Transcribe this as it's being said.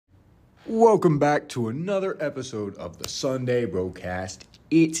Welcome back to another episode of the Sunday Brocast.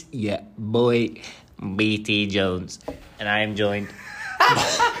 It's your boy, BT Jones, and I am joined.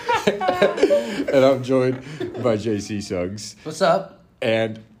 And I'm joined by JC Suggs. What's up?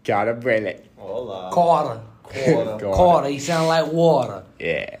 And Carter Barrett. Hola. Quarter. You sound like water.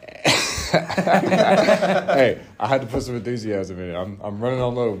 Yeah. Hey, I had to put some enthusiasm in it. I'm running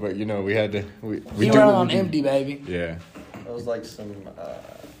on low, but we had to. We You running on empty, baby. Yeah. That was like some, I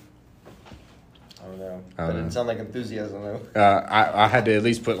don't know. That didn't sound like enthusiasm, though. I had to at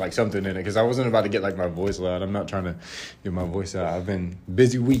least put like something in it because I wasn't about to get like my voice loud. I'm not trying to get my voice out. I've been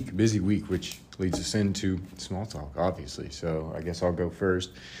busy week, which leads us into small talk, obviously. So I guess I'll go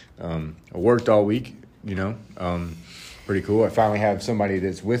first. I worked all week, pretty cool. I finally have somebody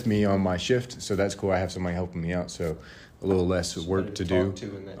that's with me on my shift, so that's cool. I have somebody helping me out, so a little less work to do.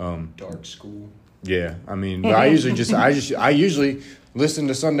 To in that dark school. Yeah, I mean, but I usually listen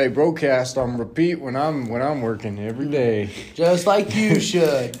to Sunday Brocast on repeat when I'm working every day. Just like you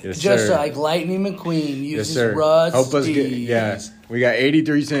should. Yes, Just sir. like Lightning McQueen uses Yes, sir. Rusty. Help us get, we got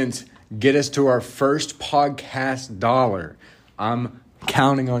 83 cents. Get us to our first podcast dollar. I'm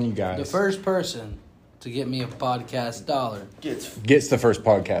counting on you guys. The first person to get me a podcast dollar Gets the first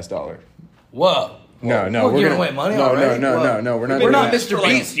podcast dollar. Whoa. No, We're giving away money already? No, we're not. We're doing not that. Mr.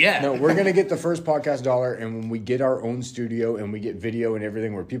 Beast yet. No, we're gonna get the first podcast dollar, and when we get our own studio and we get video and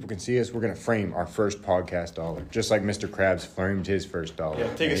everything where people can see us, we're gonna frame our first podcast dollar, just like Mr. Krabs framed his first dollar.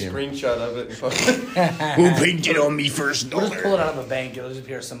 Yeah, take a screenshot of it. Who painted on me first We'll dollar? just pull it out of a bank. It'll just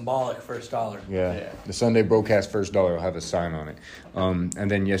appear symbolic first dollar. Yeah, the Sunday Brocast first dollar will have a sign on it.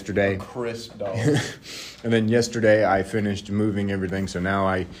 And then yesterday, Crisp dollar. I finished moving everything, so now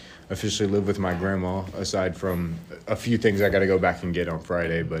I officially live with my grandma, aside from a few things I got to go back and get on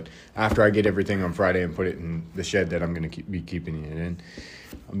Friday. But after I get everything on Friday and put it in the shed that I'm going to be keeping it in,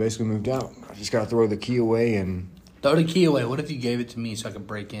 I'm basically moved out. I just got to throw the key away and... Throw the key away. What if you gave it to me so I could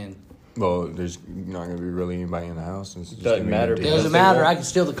break in? Well, there's not going to be really anybody in the house. It's just Doesn't matter. empty. It doesn't matter. I can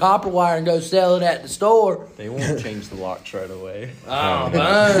steal the copper wire and go sell it at the store. They won't change the locks right away. Oh,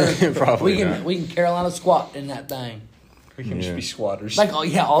 man. Probably not. We can Carolina squat in that thing. We can just be squatters. Like,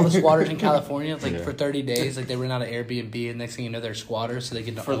 all the squatters in California, for 30 days, they run out of Airbnb, and next thing you know, they're squatters, so they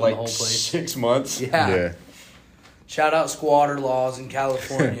get to for own like the whole place. 6 months. Yeah. Shout out squatter laws in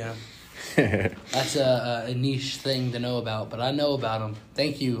California. That's a niche thing to know about, but I know about them.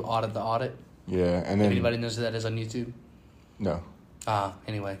 Thank you, Audit the Audit. Yeah, and If then... anybody knows who that is on YouTube. No.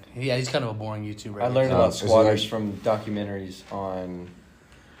 Anyway. Yeah, he's kind of a boring YouTuber. I learned about is it squatters like- from documentaries on...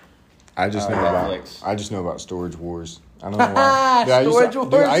 I just know Netflix. about Storage Wars. I don't know why. Storage Wars?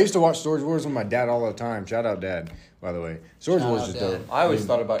 Dude, I used to watch Storage Wars with my dad all the time. Shout out, Dad, by the way. Storage Shout Wars out, is Dad. dope. I always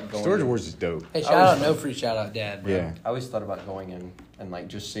thought about going... Storage Wars is dope. Hey, shout out, no free shout out, Dad, bro. Yeah. I always thought about going in and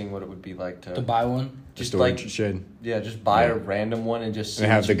just seeing what it would be like To buy one? The Just storage shed. Yeah, just buy a random one and just see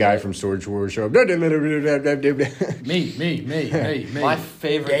And have what the you guy get. from Storage Wars show up. Me. My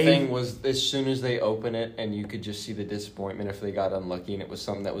favorite Gay. thing was as soon as they open it and you could just see the disappointment if they got unlucky and it was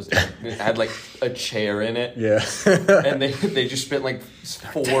something that was it had like a chair in it. Yeah. And they just spent like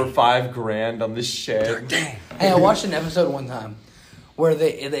 $4 or $5 grand on this shed. Hey, I watched an episode one time where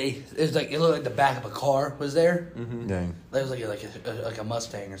it was like, it looked like the back of a car was there. Mm-hmm. Dang. It was like a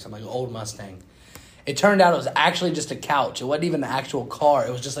Mustang or something, like an old Mustang. It turned out it was actually just a couch. It wasn't even an actual car.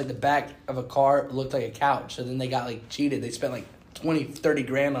 It was just like the back of a car looked like a couch. So then they got cheated. They spent 20, 30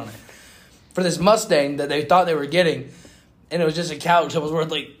 grand on it for this Mustang that they thought they were getting. And it was just a couch that was worth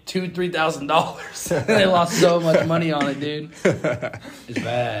 $2,000-$3,000. And they lost so much money on it, dude. It's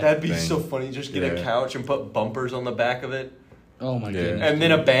bad. That'd be so funny. Just get a couch and put bumpers on the back of it. Oh my goodness. And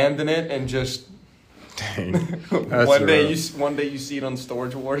then abandon it and just... Dang. one day you see it on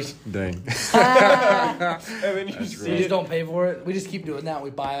Storage Wars. Dang. And then you see We just it. don't pay for it. We just keep doing that. We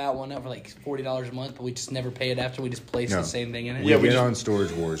buy that one out for $40 a month, but we just never pay it after. We just place the same thing in it. We get on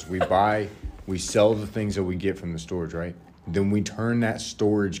Storage Wars. We sell the things that we get from the storage, right? Then we turn that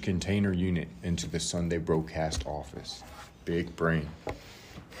storage container unit into the Sunday Brocast office. Big brain.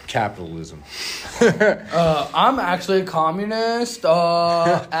 Capitalism. I'm actually a communist.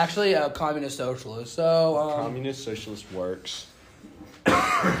 Actually, a communist socialist. So, Communist socialist works.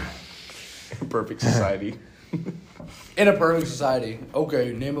 Perfect society. in a perfect society.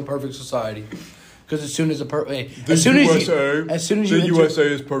 Okay, name a perfect society. Because as soon as USA as soon as you USA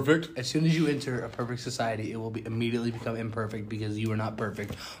is perfect. as soon as you enter a perfect society, it will immediately become imperfect because you are not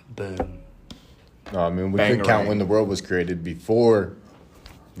perfect. Boom. No, I mean we Bangarang. could count when the world was created before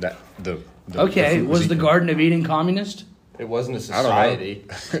that. The Okay, fruit was the eaten. Garden of Eden communist? It wasn't a I don't know. society.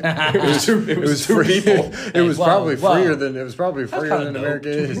 It was two free. people. It was Whoa, probably whoa. freer than kinda dope. America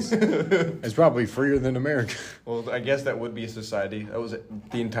is. It's probably freer than America. Well, I guess that would be a society. That was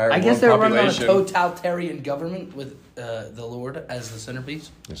the entire I world guess they were running on a population. totalitarian government with the Lord as the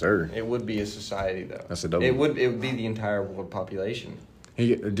centerpiece. Yes, sir. It would be a society, though. That's a double. It would be the entire world population.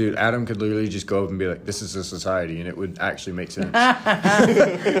 Dude, Adam could literally just go up and be like, "This is a society," and it would actually make sense.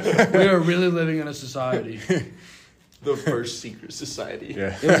 We are really living in a society. The first secret society.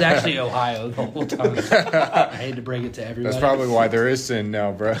 Yeah. It was actually Ohio the whole time. I hate to break it to everybody. That's probably why there is sin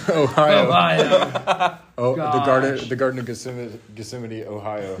now, bro. Ohio. Oh, Gosh. the Garden of Gethsemane,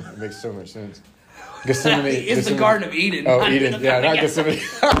 Ohio. It makes so much sense. Gethsemane. It's the Garden of Eden. Oh, Eden. Yeah, not Gethsemane.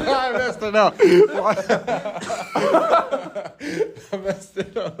 I messed it up. I messed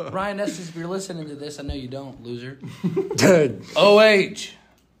it up. Ryan Estes, if you're listening to this, I know you don't, loser. Dead. O-H.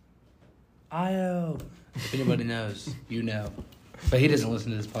 I-O. If anybody knows, you know. But he doesn't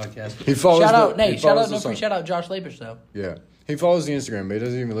listen to this podcast. He follows shout the- out, he Nate. Shout follows out, the no free song. shout out, Josh Lapish, though. Yeah. He follows the Instagram, but he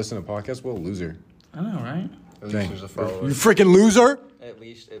doesn't even listen to podcasts. Well, loser. I know, right? At least Dang. there's a follower. You freaking loser. At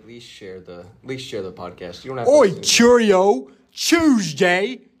least share the podcast. You don't have Oi, to listen. Cheerio.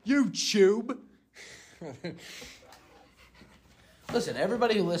 Tuesday. YouTube. Listen,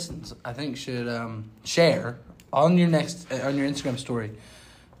 everybody who listens, I think, should share on your Instagram story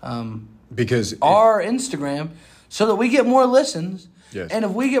Because our Instagram so that we get more listens. Yes. And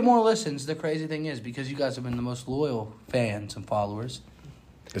if we get more listens, the crazy thing is, because you guys have been the most loyal fans and followers,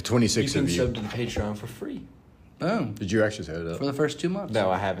 the You 26 can of sub you. to the Patreon for free. boom, Did you actually set it up? for the first 2 months.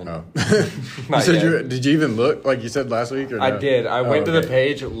 No, I haven't. Oh. Not You said yet. did you even look like you said last week? Or I no? did. I went to the okay.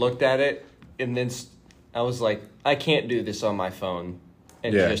 page, looked at it, and then I was like, I can't do this on my phone.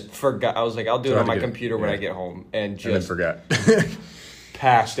 And Yeah. just forgot. I was like, I'll do it Tried on to my get it. computer when Yeah. I get home. And And then just forgot.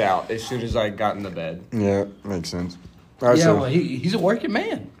 passed out as soon as I got in the bed. Yeah, makes sense. All right, Yeah, so well, he's a working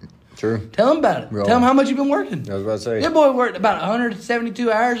man. true. Tell him about it. Well- Tell him how much you've been working. I was about to say. That boy worked about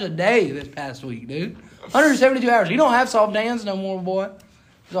 172 hours a day this past week, dude. 172 hours. You don't have soft hands no more, boy.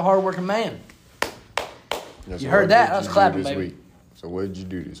 He's a hard-working man. Yeah, so You heard what that? did I was you do clapping, this baby. week? So what did you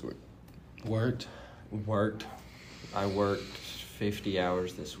do this week? Worked. I worked 50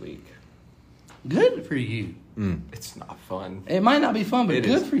 hours this week. Good for you. It's not fun. It might not be fun, but It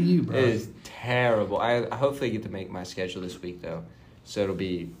good is- for you, bro. It is terrible. I hopefully get to make my schedule this week, though. So it'll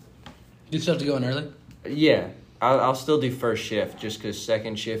be... You still have to go in early? Yeah. I'll still do first shift just because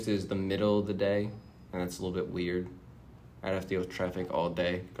second shift is the middle of the day. And that's a little bit weird. I'd have to deal with traffic all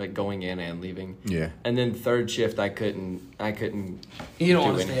day, like going in and leaving. Yeah. And then third shift, I couldn't. You don't do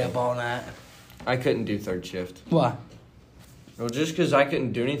want to stay anything. up all night. I couldn't do third shift. Why? Well, just because I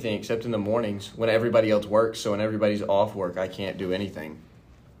couldn't do anything except in the mornings when everybody else works. So when everybody's off work, I can't do anything.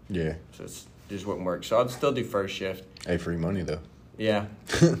 Yeah. So it just wouldn't work. So I'd still do first shift. Hey, free money though. Yeah,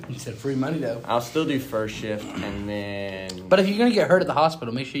 You said free money, though. I'll still do first shift, and then. But if you're going to get hurt at the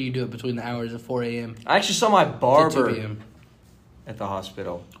hospital, make sure you do it between the hours of 4 a.m. I actually saw my to 2 barber p.m. at the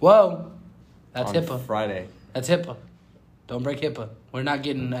hospital. Whoa. That's on HIPAA. Friday. That's HIPAA. Don't break HIPAA. We're not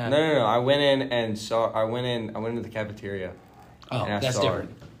getting... No. I went in and saw. I went into the cafeteria. Oh, and I that's saw different.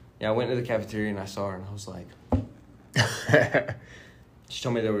 her. Yeah, I went into the cafeteria and I saw her, and I was like. She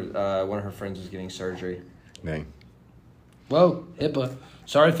told me there was one of her friends was getting surgery. Dang. Whoa, HIPAA.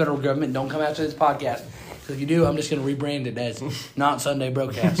 Sorry, federal government. Don't come after this podcast. Because if you do, I'm just going to rebrand it as Not Sunday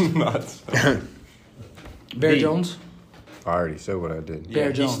Brocast. Bear B. Jones? I already said what I did. Yeah, Bear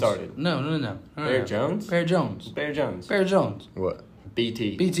he Jones. started. No. Bear Jones? Bear Jones. Bear Jones. Bear Jones. What?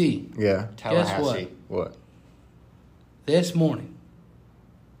 BT. BT. Yeah. Tallahassee. What? This morning,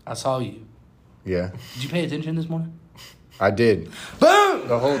 I saw you. Yeah. Did you pay attention this morning? I did. Boom!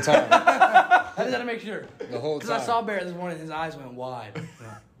 The whole time. I just had to make sure. The whole Because I time. saw Barrett this morning, his eyes went wide.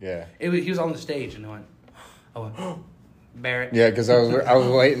 Yeah. He was on the stage and I went, Barrett. Yeah, because I was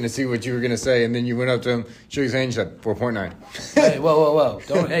waiting to see what you were gonna say, and then you went up to him, shook his hand, and said 4.9. Hey, whoa.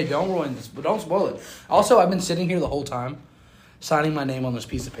 Don't ruin this, but don't spoil it. Also, I've been sitting here the whole time, signing my name on this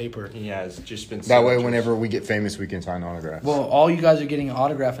piece of paper. He has just been. That way, whenever we get famous, we can sign autographs. Well, all you guys are getting an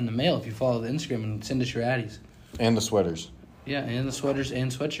autograph in the mail if you follow the Instagram and send us your addies. And the sweaters, Yeah, and the sweaters and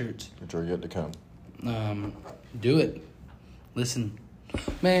sweatshirts. which are yet to come. Do it. Listen,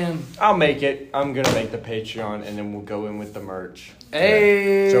 man. I'll make it. I'm gonna make the Patreon, and then we'll go in with the merch.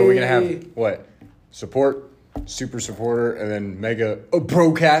 Hey. So we're gonna have what? Support, super supporter, and then mega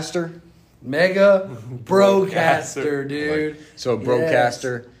broadcaster. Mega broadcaster, dude. So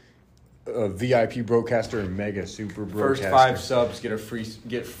broadcaster, VIP broadcaster, and mega super broadcaster. First 5 subs get a free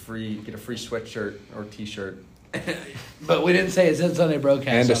sweatshirt or T-shirt. But we didn't say it said Sunday Brocast And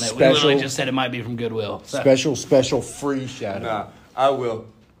a on it. We special- literally just said it might be from Goodwill. So. Special free shout out. Nah, I will.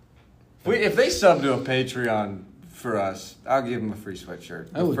 If they sub to a Patreon for us, I'll give them a free sweatshirt.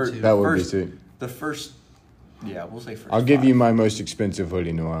 I would too. That would be sick. The first, yeah, we'll say first. I'll give 5. you my most expensive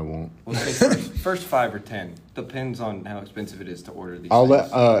hoodie. No, I won't. We'll say first 5 or 10. Depends on how expensive it is to order these. I'll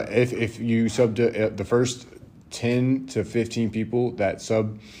things. let if you sub to the first 10 to 15 people that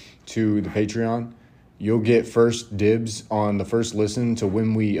sub to the Patreon, you'll get first dibs on the first listen to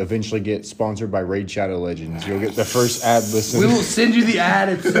when we eventually get sponsored by Raid Shadow Legends. You'll get the first ad listen. We will send you the ad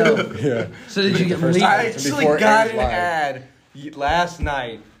itself. Yeah. So did you get first leaked? I actually before it got airs an live. ad last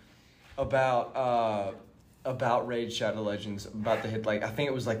night about Raid Shadow Legends, about to hit I think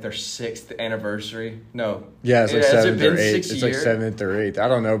it was their 6th anniversary. No. Yeah, it's like Has it 7th been or 8th. 6 It's like years? 7th or 8th. I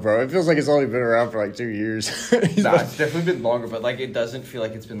don't know, bro. It feels like it's only been around for 2 years. Nah, it's definitely been longer, but it doesn't feel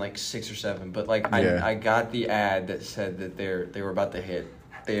like it's been 6 or 7. But Yeah. I got the ad that said that they were about to hit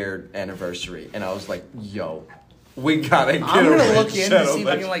their anniversary, and I was like, yo, we gotta get I'm a gonna Raid look in to Shadow see if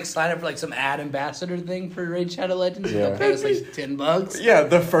I Legends. can sign up for some ad ambassador thing for Raid Shadow Legends. Yeah. They'll pay us $10. Yeah,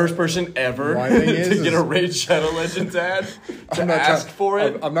 the first person ever My thing to is- get a Raid Shadow Legends ad to ask for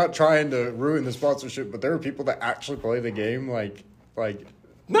it. I'm not trying to ruin the sponsorship, but there are people that actually play the game like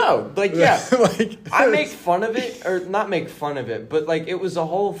No, yeah. like I make fun of it, or not make fun of it, but it was a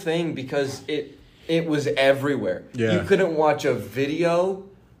whole thing because it was everywhere. Yeah. You couldn't watch a video.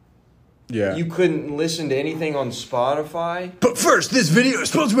 yeah. You couldn't listen to anything on Spotify. But first, this video is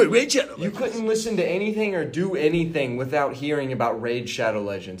sponsored by Raid Shadow. You couldn't listen to anything or do anything without hearing about Raid Shadow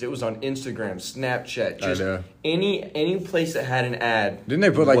Legends. It was on Instagram, Snapchat, just know. any place that had an ad. Didn't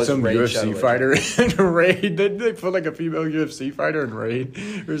they put was some Raid Shadow UFC Legends. fighter in a Raid? Didn't they put a female UFC fighter in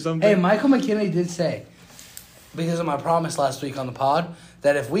Raid or something? Hey, Michael McKinney did say, because of my promise last week on the pod,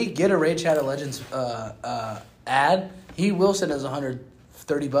 that if we get a Raid Shadow Legends ad, he will send us $130.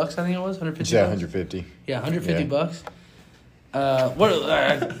 I think it was $150. Yeah, 150. Yeah, $150 Yeah. bucks.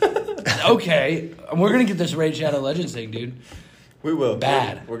 Okay, we're gonna get this Raid Shadow Legends thing, dude. We will.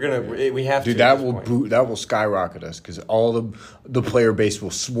 Bad. We're gonna. We have Dude, to. at that this will point. that will skyrocket us because all the player base will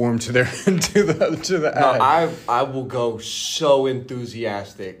swarm to their to the No, ad. I will go so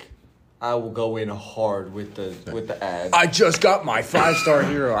enthusiastic. I will go in hard with the ad. I just got my 5-star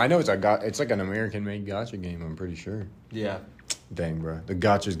hero. I know it's like an American made gacha game. I'm pretty sure. Yeah, Dang, bro, the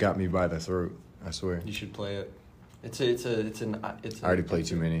gachas got me by the throat. I swear. you should play it. I already played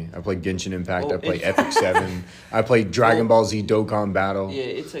too many. I played Genshin Impact. Well, I played it's- Epic 7. I played Dragon Ball Z Dokkan Battle. Yeah,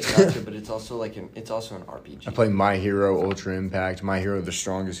 it's a gacha, but it's also an RPG. I played My Hero Ultra Impact. My Hero the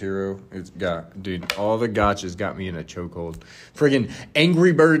strongest hero. It's got dude. All the gachas got me in a chokehold. Friggin'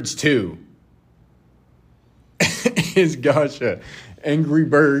 Angry Birds 2 is gacha. Angry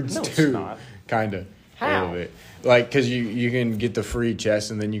Birds No, it's 2. not. Kinda. A How? little bit. Because you can get the free chest,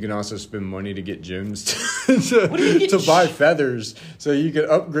 and then you can also spend money to get gems to buy feathers, so you can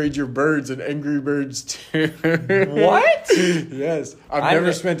upgrade your birds in Angry Birds 2. What? Yes. I've I never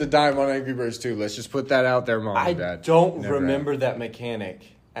ne- spent a dime on Angry Birds 2. Let's just put that out there, Mom I and Dad. don't Never remember that mechanic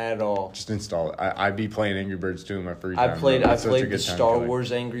at all. have. Just install it. I'd be playing Angry Birds 2 in my free time. I played bro. It's such a the good time Star killer.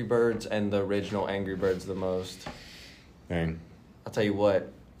 Wars Angry Birds and the original Angry Birds the most. Dang. I'll tell you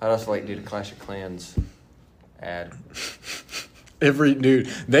what. I'd also like to do the Clash of Clans ad. Every dude,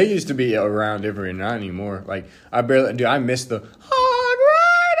 they used to be around not anymore. I miss the Hard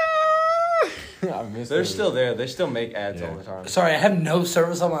Rider. I miss They're those. still there. They still make ads Yeah. all the time. Sorry, I have no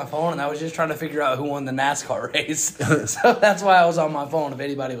service on my phone, and I was just trying to figure out who won the NASCAR race. So that's why I was on my phone, if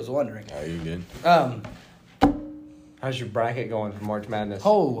anybody was wondering. Oh, you good? How's your bracket going for March Madness?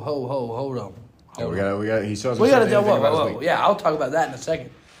 Hold on. Yeah, we got. He still hasn't We said gotta do anything about his whoa. week. Yeah, I'll talk about that in a second.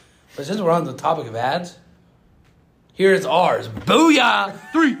 But since we're on the topic of ads, here's ours. Booyah!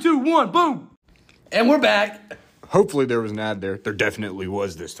 3, 2, 1, boom! And we're back. Hopefully there was an ad there. There definitely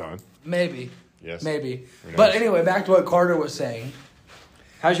was this time. Maybe. Yes. Maybe. Who knows? But anyway, back to what Carter was saying.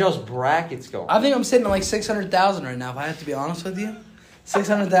 How's y'all's brackets going? I think I'm sitting at 600,000 right now, if I have to be honest with you.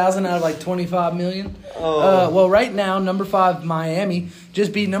 600,000 out of 25 million. Well, right now, number 5 Miami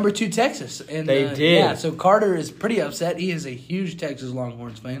just beat number 2 Texas. And, They did. Yeah, so Carter is pretty upset. He is a huge Texas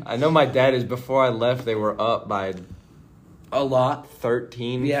Longhorns fan. I know my dad is. Before I left, they were up by A lot.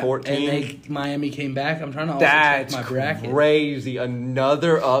 13, Yeah, 14. and Miami came back. I'm trying to also That's check my bracket. crazy.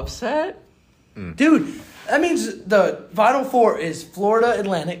 Another upset? Dude, that means the Final Four is Florida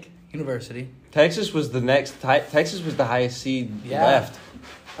Atlantic University. Texas was Texas was the highest seed Yeah. left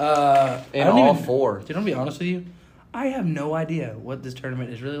In in all 4. Dude, I'm gonna be honest with you. I have no idea what this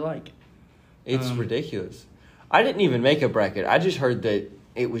tournament is really like. It's ridiculous. I didn't even make a bracket. I just heard that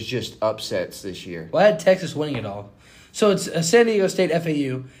it was just upsets this year. Well, I had Texas winning it all. So it's a San Diego State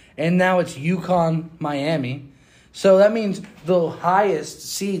FAU, and now it's UConn Miami. So that means the highest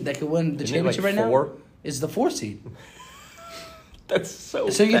seed that could win the championship right now is the 4 seed. That's so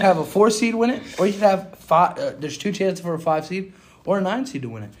So you have a 4 seed win it, or you could have 5. There's 2 chances for a 5 seed or a 9 seed to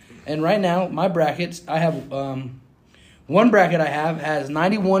win it. And right now, my brackets, I have one bracket I have has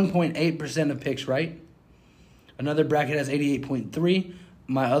 91.8% of picks right. Another bracket has 88.3.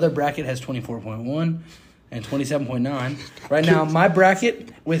 My other bracket has 24.1 and 27.9. Right now, my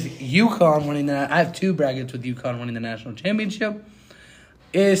bracket with UConn winning I have 2 brackets with UConn winning the national championship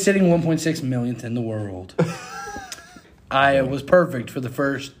is sitting 1.6 millionth in the world. I was perfect for the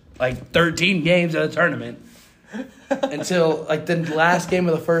first 13 games of the tournament until the last game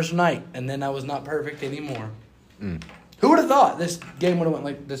of the first night, and then I was not perfect anymore. Who would have thought this game would have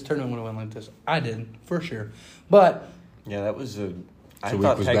went this tournament would have went like this? I did for sure, but yeah, that was a. I week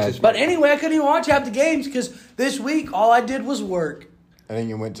thought was Texas. bad. But anyway, I couldn't even watch half the games because this week all I did was work. I think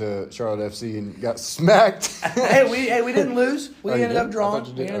you went to Charlotte FC and got smacked. hey, we didn't lose. We Oh, you ended did? up drawing. I thought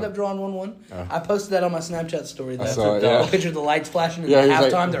you We did. ended up drawing 1-1. Oh. I posted that on my Snapchat story. I saw it, yeah. A picture of the lights flashing and Yeah, at he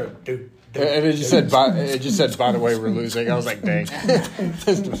was halftime. like- They're dude. And it just said, by the way, we're losing. I was like, dang.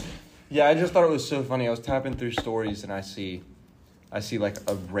 Yeah, I just thought it was so funny. I was tapping through stories and I see like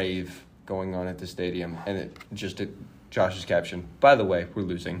a rave going on at the stadium, and Josh's caption. By the way, we're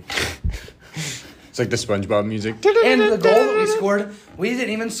losing. It's like the SpongeBob music. And the goal that we scored, we didn't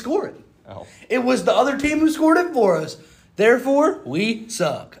even score it. Oh, It was the other team who scored it for us. Therefore, we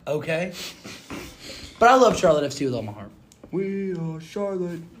suck. Okay. But I love Charlotte FC with all my heart. We are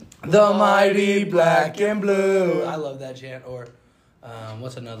Charlotte. The mighty black and blue. I love that chant. Or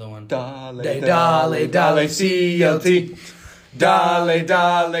what's another one? Dale, Dale, dale, CLT. Dale,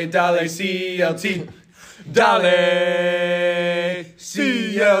 dale, dale, CLT. Dale,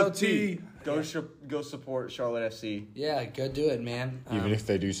 CLT. Go support Charlotte FC. Yeah, go do it, man. Even if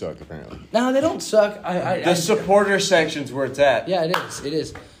they do suck, apparently. No, they don't suck. The supporter section's where it's at. Yeah, it is. It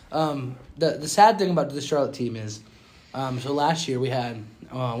is. The sad thing about this Charlotte team is, so last year we had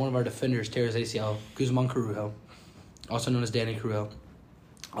one of our defenders tear his ACL, Guzman Carrujo, also known as Danny Carrujo,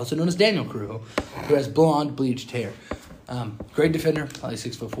 also known as Daniel Carrujo, who has blonde bleached hair. Great defender, probably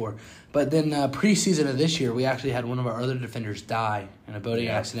 6'4". But then preseason of this year, we actually had one of our other defenders die in a boating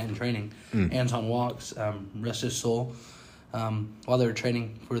accident in training. Anton Walks, rest his soul, while they were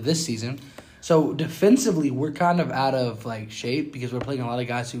training for this season. So defensively, we're kind of out of shape because we're playing a lot of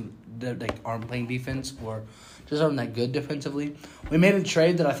guys who aren't playing defense or just aren't that good defensively. We made a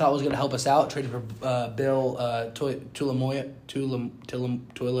trade that I thought was going to help us out. Traded for Bill Tuilima.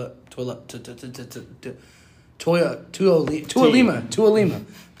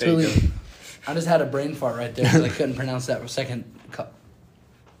 I just had a brain fart right there because I couldn't pronounce that second.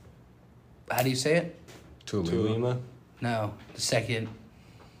 How do you say it? Tuilima. No, the second.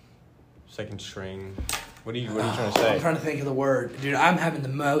 Second string. What are you trying to say? I'm trying to think of the word. Dude, I'm having the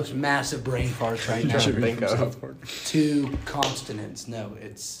most massive brain farts right now. Think of. 2 consonants. No,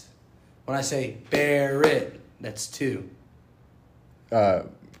 it's... When I say Barrett, that's 2.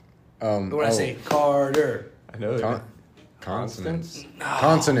 But when I say Carter... I know. Consonants. No.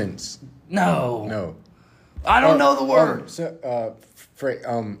 Consonants. No. No. I don't know the word.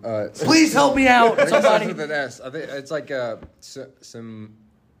 Please help me out, somebody. With an S. I think it's like some.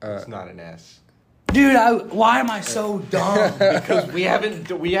 It's not an S. Dude, why am I so dumb? Because we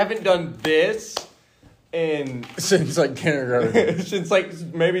haven't done this in Since kindergarten. since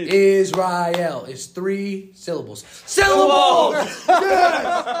maybe Israel is 3 syllables. Syllables!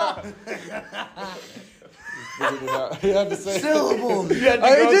 You had to say Syllables!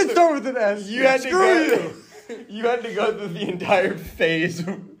 I did start with an S. You had to go. You had to go through the entire phase.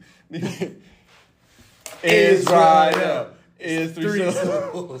 Israel is 3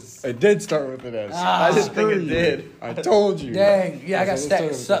 syllables. It did start with an S. I didn't think it you. did. I told you. Dang, yeah, I got said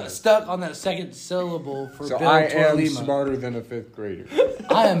it started with an S. stuck on that second syllable for So Bill I am Tuilima. smarter than a 5th grader.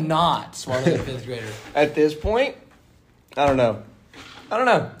 I am not smarter than a 5th grader. At this point, I don't know.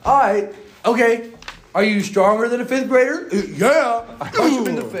 All right, okay. Are you stronger than a 5th grader? Yeah. Punch him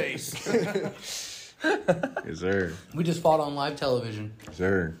in the face. Yes, sir. We just fought on live television. Yes,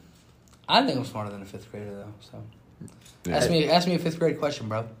 sir. I think I'm smarter than a 5th grader, though. So, Yeah. ask me a 5th grade question,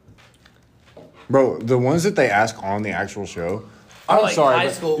 bro. Bro, the ones that they ask on the actual show. Are I'm like sorry, high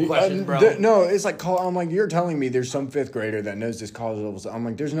but- school questions, bro. No, it's like I'm like, you're telling me there's some 5th grader that knows this college level. I'm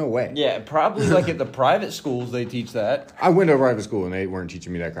like, there's no way. Yeah, probably at the private schools they teach that. I went to a private school and they weren't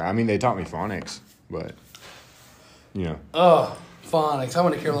teaching me that crap. I mean, they taught me phonics, but Oh, Phonics. I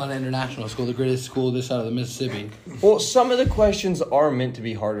went to Carolina International School, the greatest school this side of the Mississippi. Well, some of the questions are meant to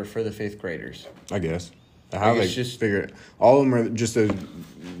be harder for the 5th graders. I guess. How they just figure it. All of them are just the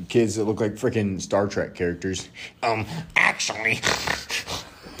kids that look like freaking Star Trek characters. Actually.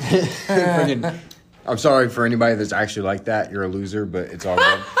 Freaking, I'm sorry for anybody that's actually like that. You're a loser, but it's all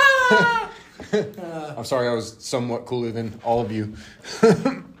good. I'm sorry I was somewhat cooler than all of you.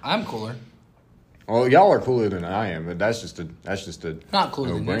 I'm cooler. Well, y'all are cooler than I am, but that's just a Not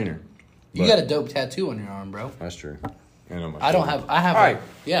cooler than no-brainer. You got a dope tattoo on your arm, bro. That's true. And on my I shoulder. have. All right.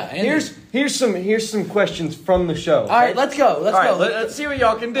 Yeah. And Here's some questions from the show. all right, let's go. Let's go. Let's see what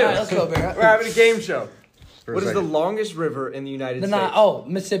y'all can do. All right, let's go, Barrett. We're having a game show. For a What is the second. longest river in the United States?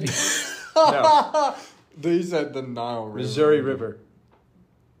 Mississippi. No, He said the Nile River. Missouri River.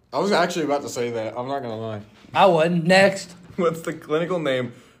 I was actually about to say that. I'm not gonna lie. I wouldn't. Next. What's the clinical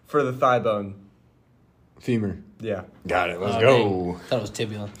name for the thigh bone? Femur. Yeah. Got it. Let's Oh, go. dang. Thought it was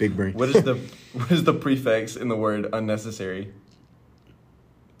tibia. Big brain. What is the prefix in the word unnecessary?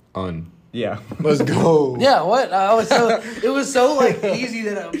 Yeah. Let's go. Yeah. What? It was so like easy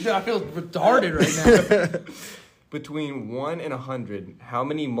that I feel retarded right now. Between 1 and 100, how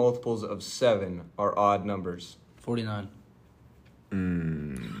many multiples of 7 are odd numbers? 49.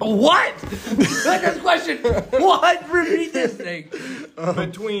 What? That's the question. What? Repeat this thing.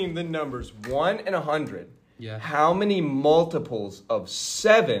 Between the numbers 1 and 100, Yeah. how many multiples of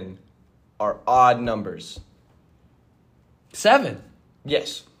 7 are odd numbers? 7.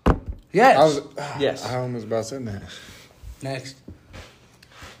 Yes. Yes. Yes. I almost about said that. Next.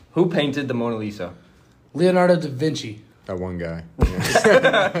 Who painted the Mona Lisa? Leonardo da Vinci. That one guy.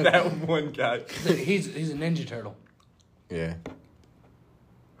 That one guy. He's a Ninja Turtle. Yeah.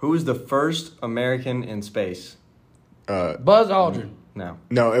 Who was the first American in space? Buzz Aldrin. No.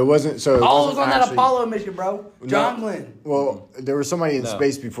 No, it wasn't. So it Oh, it was wasn't on that actually- Apollo mission, bro. John Glenn. Well, there was somebody in No.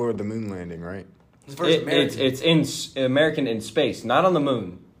 space before the moon landing, right? His first American. It's in American in space, not on the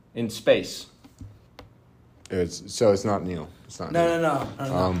moon. In space. It's not Neil. It's not. No, Neil.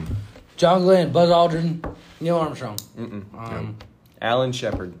 no. John Glenn, Buzz Aldrin, Neil Armstrong. Alan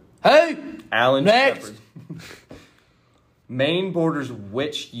Shepard. Hey! Alan Next. Shepard. Maine borders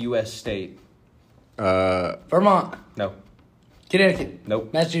which U.S. state? Vermont. No. Connecticut.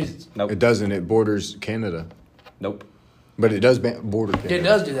 Nope. Massachusetts. Nope. It doesn't. It borders Canada, Nope. but it does border Canada. It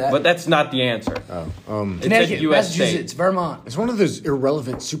does do that. But that's not the answer. It's Connecticut, US state. Massachusetts, Vermont. one of those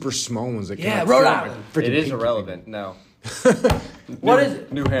irrelevant, super small ones that Yeah, cannot Rhode fit on Island. my freaking It is pinky. irrelevant. No. What is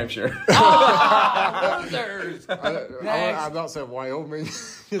it? New Hampshire. Losers. I about said Wyoming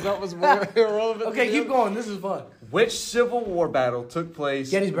because that was more irrelevant. Okay, to keep him. going. This is fun. Which Civil War battle took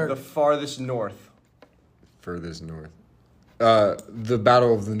place Gettysburg. the farthest north? Furthest north. The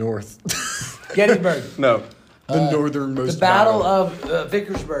Battle of the North. Gettysburg. No. The northernmost. The Battle of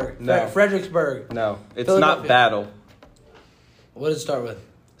Vicksburg. No. Fredericksburg. No. It's Philadelphia. not battle. What does it start with?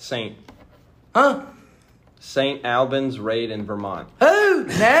 Saint. Huh? St. Albans raid in Vermont. Who?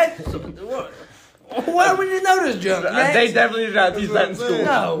 Next? Why would you know this, Joe? They definitely did not teach that in school.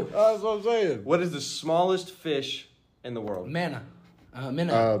 No. That's what I'm saying. What is the smallest fish in the world? Manna.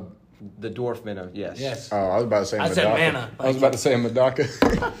 Minna. The dwarf minnow, yes. Yes. Oh, I was about to say I Medaka. said manna. I was about to say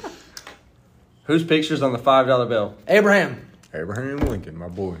Medaka. Whose picture's on the $5 bill? Abraham. Abraham Lincoln, my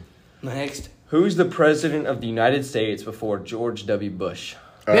boy. Next. Who's the president of the United States before George W. Bush?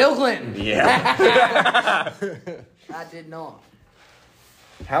 Bill Clinton. Yeah. I did not.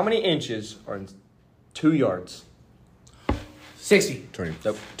 How many inches are in 2 yards? 60.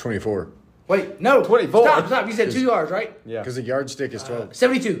 24. Wait, no. 24. Stop. You said 2 yards, right? Yeah. Because a yardstick is 12.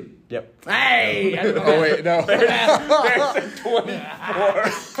 72. Yep. Hey! I don't know. Oh, wait, no. 24.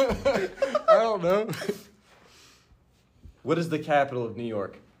 I don't know. What is the capital of New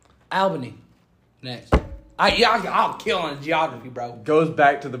York? Albany. Next. I'll kill on geography, bro. Goes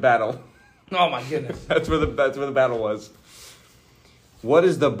back to the battle. Oh my goodness. That's where the battle was. What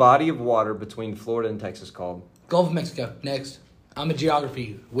is the body of water between Florida and Texas called? Gulf of Mexico. Next. I'm a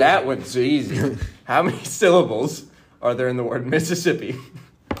geography wizard. That one's easy. How many syllables are there in the word Mississippi?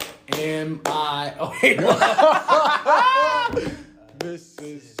 Oh, wait.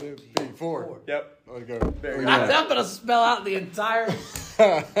 Mississippi. 4. Yep. Let's go. Very I'm going to spell out the entire Mississippi.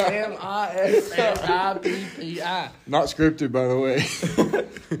 Not scripted, by the way.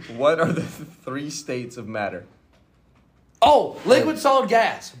 What are the 3 states of matter? Oh, liquid, solid,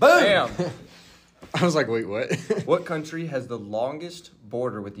 gas. Boom. Damn. I was like, wait, what? What country has the longest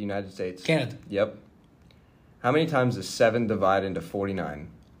border with the United States? Canada. Yep. How many times does 7 divide into 49?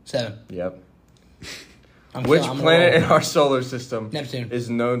 7. Yep. I'm Which planet in wrong. our solar system Neptune. is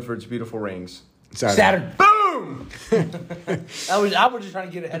known for its beautiful rings? Saturn. Boom! I was just trying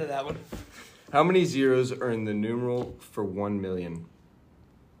to get ahead of that one. How many zeros are in the numeral for 1 million?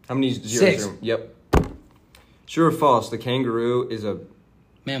 How many zeros? 6. Yep. True or false? The kangaroo is a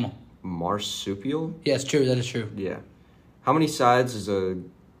Mammal. marsupial? Yes, true. That is true. Yeah. How many sides does a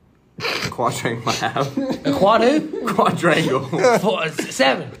quadrangle have? A quad who? Quadrangle.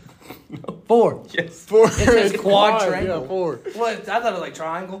 7. 4. Yes. 4. It says quadrangle. Yeah, 4. What? I thought it was like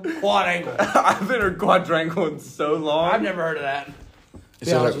triangle. Quad angle. I haven't heard quadrangle in so long. I've never heard of that. Is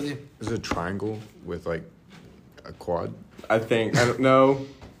Be honest with you. it a triangle with like a quad? I don't know.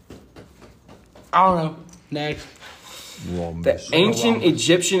 I don't know. Next. The ancient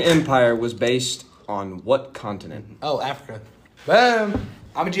Egyptian empire was based on what continent? Oh, Africa. Boom.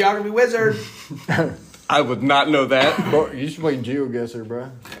 I'm a geography wizard. I would not know that. Bro, you should play GeoGuessr,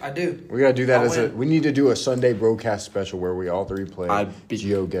 bro. I do. We gotta do that I'll win. we need to do a Sunday Brocast special where we all 3 play I'd be-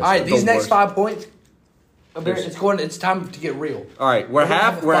 GeoGuessr. All right, these next worst. 5 points. It's time to get real. All right, we're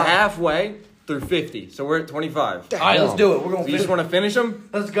have we're five. halfway through 50, so we're at 25. All right, let's do it. We're gonna. You just want to finish them?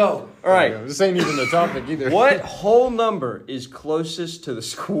 Let's go. All right. This ain't even the topic either. What whole number is closest to the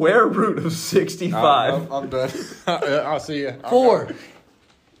square root of 65? I'm done. I'll see you. 4.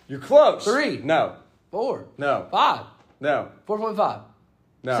 You're close. 3. No. 4. No. 5. No. 4.5.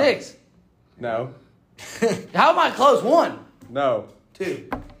 No. 6. No. How am I close? 1. No. 2.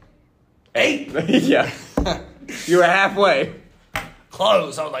 8. Yeah. You were halfway.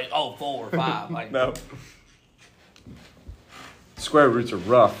 Close. I was like, 4 or 5. Like, No. Square roots are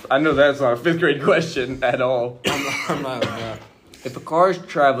rough. I know that's not a 5th grade question at all. I'm not. If a car is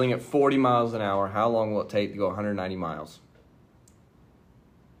traveling at 40 miles an hour, how long will it take to go 190 miles?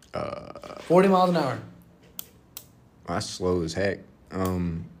 40 miles an hour. That's slow as heck.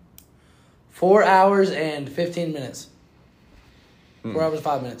 4 hours and 15 minutes. 4 hours,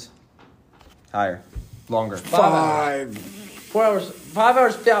 5 minutes. Higher. Longer. 5. 4 hours. 5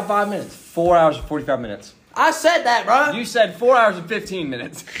 hours, 5 minutes. 4 hours and 45 minutes. I said that, bro. You said 4 hours and 15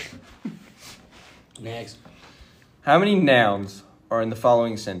 minutes. Next. How many nouns are in the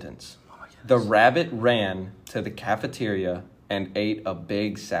following sentence? The rabbit ran to the cafeteria and ate a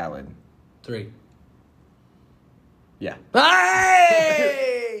big salad. 3. Yeah.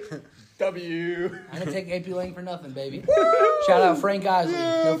 Hey! W. I didn't take AP Lang for nothing, baby. Shout out Frank Isley.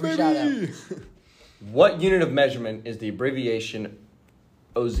 No free shout out. What unit of measurement is the abbreviation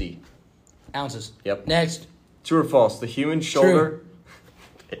OZ? Ounces. Yep. Next. True or false? The human shoulder.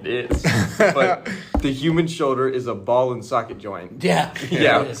 It is. But the human shoulder is a ball and socket joint. Yeah.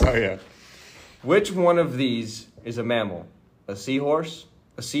 Yeah. It is. Oh yeah. Which one of these is a mammal? A seahorse,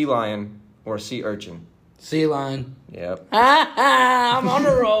 a sea lion, or a sea urchin? Sea lion. Yep. I'm on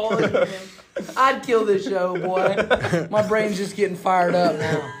a roll. I'd kill this show, boy. My brain's just getting fired up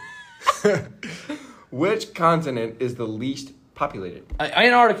now. Which continent is the least populated?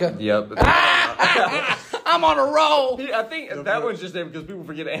 Antarctica. Yep. I'm on a roll. I think that one's just there because people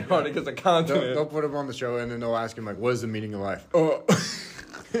forget Antarctica's a continent. They'll put him on the show and then they'll ask him like, "What is the meaning of life?" Oh.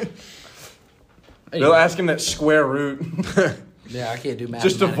 They'll ask him that square root. Yeah, I can't do math.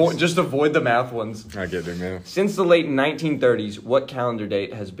 just avoid the math ones. I get it, man. Since the late 1930s, what calendar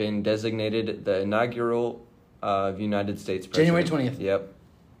date has been designated the inaugural of United States president? January 20th. Yep.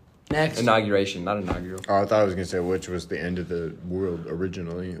 Next. Inauguration, not inaugural. Oh, I thought I was gonna say which was the end of the world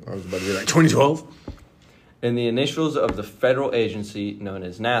originally. I was about to be like 2012. In the initials of the federal agency known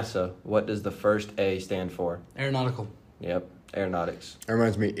as NASA, what does the first A stand for? Aeronautical. Yep, aeronautics. That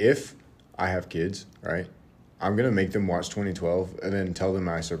reminds me, if I have kids, right, I'm gonna make them watch 2012 and then tell them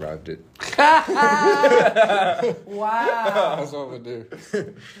I survived it. Wow. That's what I'm gonna do.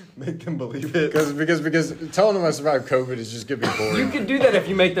 Make them believe it. Because telling them I survived COVID is just gonna be boring. You can do that if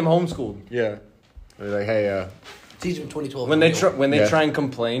you make them homeschooled. Yeah. They're like, hey, Teach them 2012. When they Yeah. try and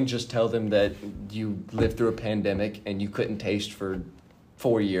complain, just tell them that you lived through a pandemic and you couldn't taste for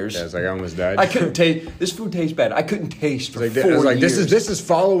 4 years. yeah, it's like I almost died. I couldn't taste. This food tastes bad. I couldn't taste for Like, 4 years. this is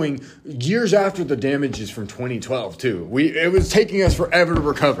following years after the damages from 2012 too. It was taking us forever to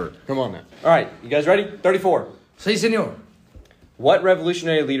recover. Come on now. All right, you guys ready? 34. Si, senor. What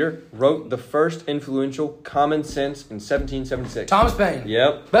revolutionary leader wrote the first influential Common Sense in 1776? Thomas Paine.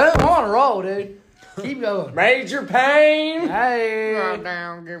 Yep. Boom. I'm on a roll, dude. Keep going. Major Payne. Hey.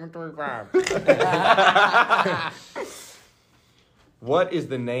 Down, give him 35. What is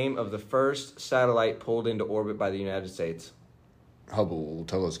the name of the first satellite pulled into orbit by the United States? Hubble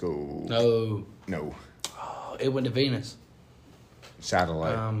telescope. No. No. Oh, it went to Venus.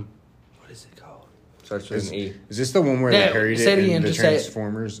 Satellite. What is it called? Starts with an E. Is this the one where Yeah, they parried say it it again, in the just say it.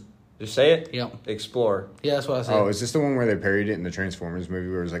 Transformers? Just say it. Yep. Explore. Yeah, that's what I said. Oh, is this the one where they parried it in the Transformers movie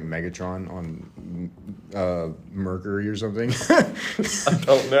where it was like Megatron on Mercury or something. I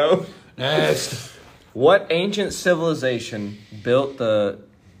don't know. Next. What ancient civilization built the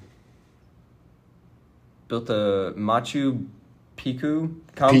Machu Picchu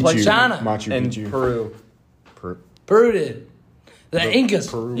complex Pichu. China. Machu in Picchu. Peru? Peru did. The Incas.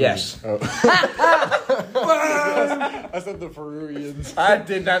 Peruvians. Yes. Oh. I said the Peruvians. I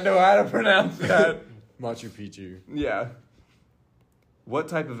did not know how to pronounce that. Machu Picchu. Yeah. What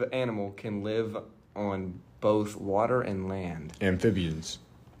type of animal can live on both water and land? Amphibians.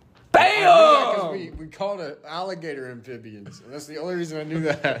 Bam! We called it alligator amphibians. And that's the only reason I knew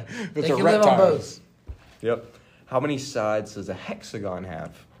that. But They they're can live on reptiles. Yep. How many sides does a hexagon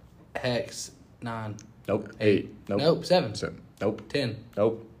have? Hex. 9. Nope. 8. Nope. 7. 7. Nope. 10.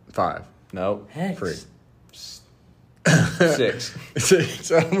 Nope. 5. Nope. Hex. 3. 6. So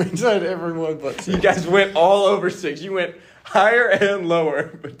we said everyone but You guys went all over 6. You went higher and lower.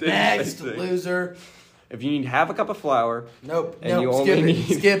 But didn't say Next, 6. loser. If you need half a cup of flour Nope. and you Nope. only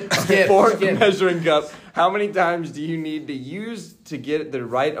Skip need it. Skip. a fourth Skip. measuring cup, how many times do you need to use to get the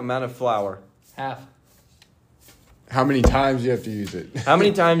right amount of flour? Half. how many times do you have to use it? How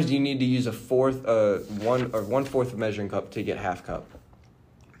many times do you need to use a fourth, 1/4 measuring cup to get half cup?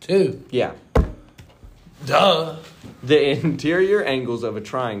 2. Yeah. Duh. The interior angles of a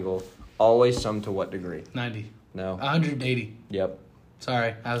triangle always sum to what degree? 90. No. 180. Yep.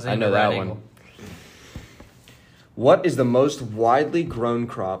 Sorry. I was I in know the right that angle. one. What is the most widely grown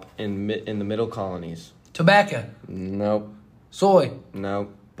crop in the middle colonies? Tobacco. Nope. Soy.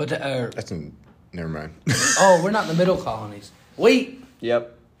 Nope. That's never mind. Oh, we're not in the middle colonies. Wheat.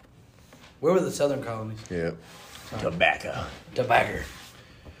 Yep. Where were the southern colonies? Yeah. Tobacco. Tobacco.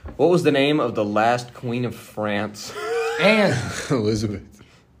 What was the name of the last queen of France? And Elizabeth.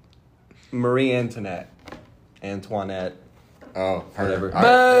 Marie Antoinette. Antoinette. Oh, her. Whatever.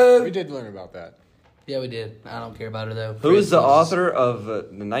 Boo! We did learn about that. yeah, we did. I don't care about her though. Who is the Jesus. author of the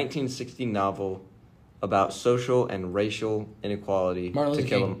 1960 novel about social and racial inequality Martin Luther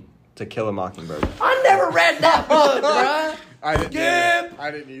King. To Kill a Mockingbird? I never read that book, bruh. I didn't. Skip!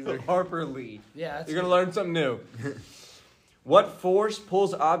 I didn't either. Harper Lee. Yeah, that's You're going to learn something new. What force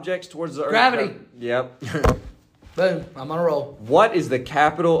pulls objects towards the earth? Gravity. Yep. Boom. I'm on a roll. What is the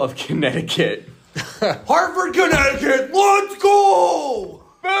capital of Connecticut? Hartford, Connecticut. Let's go.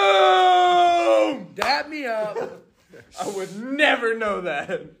 Boom! Dab me up. I would never know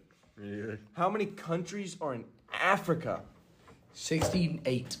that. Me either. How many countries are in Africa?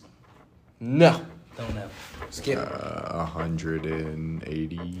 68. No. Don't know. Skip.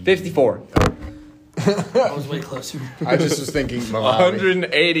 180. 54. I was way closer. I just was thinking Malawi.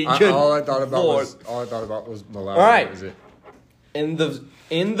 180. All I thought about was Malawi. All right. That was it.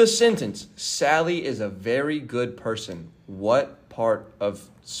 In the sentence, Sally is a very good person. What part of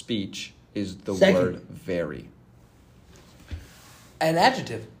speech is the Second. word very? An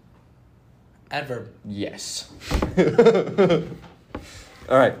adjective. Adverb. Yes.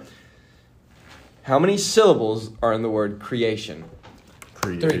 All right. How many syllables are in the word creation?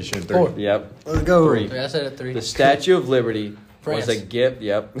 Creation. 3, 4. Yep. Let's go. 3. I said it 3. The Statue of Liberty France. was a gift.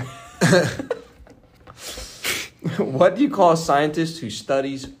 Yep. What do you call a scientist who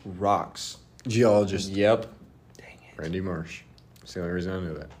studies rocks? Geologist. Yep. Dang it. Randy Marsh. That's the only reason I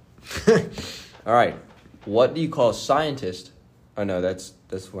know that. All right. What do you call a scientist? Oh no, that's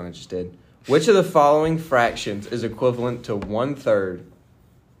the one I just did. Which of the following fractions is equivalent to 1/3,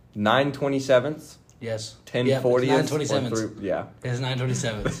 9/27? Yes. 10/40? Yeah, 9/27. Yeah. It's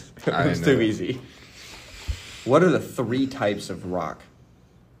 9/27. I It was didn't too know that. easy. What are the 3 types of rock?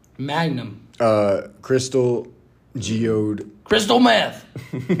 Magnum. Crystal, geode, Crystal meth.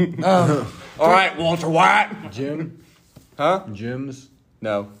 All right, Walter White. gem, Huh? gems.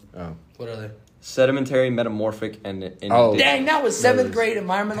 No. Oh, What are they? Sedimentary, metamorphic, and Oh. Dang, that was 7th grade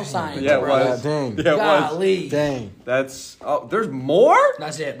environmental science, Yeah, it bro. was. dang. Yeah, it was. Golly. Dang. That's there's more.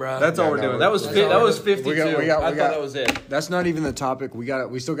 That's it, bro. That's all Yeah, we're no, doing. That was that's fi- all that we're was doing. 52. We got- I thought that was it. That's not even the topic.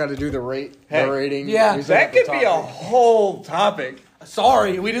 We still got to do the Hey, the rating. yeah, We still That got the could be a topic. whole topic.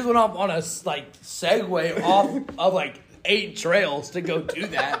 Sorry, we just went off on a segue off of 8 trails to go do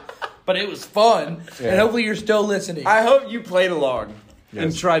that, but it was fun, Yeah. and hopefully you're still listening. I hope you played along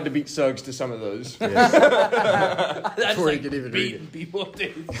and Yes. tried to beat Suggs to some of those. That's Before you like could even read beating people,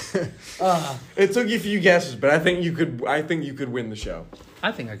 dude. It took you a few guesses, but I think you could. I think you could win the show.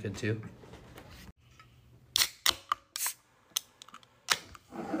 I think I could too.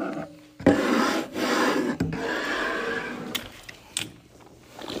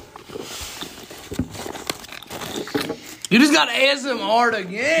 You just got ASMR'd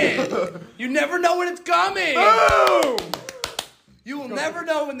again. You never know when it's coming. Boom! You will never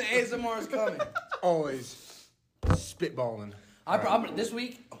know when the ASMR is coming. Always spitballing. This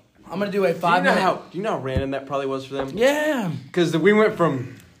week, I'm going to do a 5-minute. Do you know how random that probably was for them? Yeah. Because we went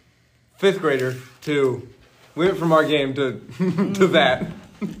from 5th grader to... We went from our game to to that.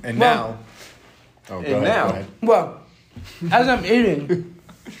 And now... Oh, go ahead. Well, as I'm eating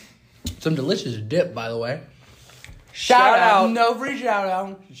some delicious dip, by the way. Shout out. No free shout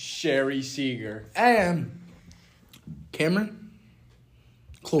out. Sherry Seeger. And Cameron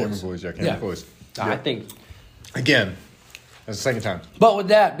Cloyce. Cameron Cloyce. I think... Again, that's the second time. But with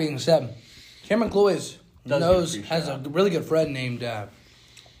that being said, Cameron Cloyce has shout a really good friend named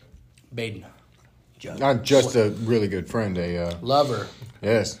Baden. Not just a really good friend, Lover.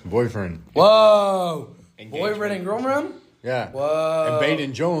 Yes, boyfriend. Whoa. Boyfriend and girlfriend? Yeah. Whoa. And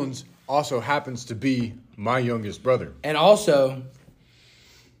Baden Jones also happens to be my youngest brother. And also,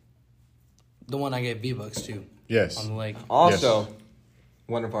 the one I gave V-Bucks to. Yes. On the lake. Also,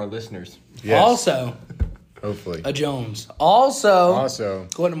 one of our listeners. Yes. Also, hopefully. a Jones. Also,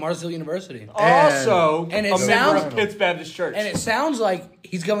 going to Marshall University. Also, and it a member sounds of Pitts Baptist Church. And it sounds like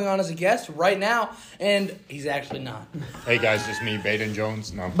he's going on as a guest right now, and he's actually not. Hey guys, just me, Baden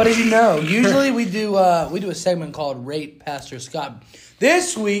Jones. No. But as you know, usually we do a segment called Rate Pastor Scott.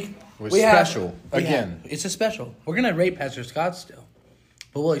 This week was special again. It's a special. We're gonna rate Pastor Scott still,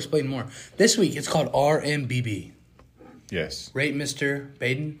 but we'll explain more. This week it's called RMBB. Yes. Rate Mr.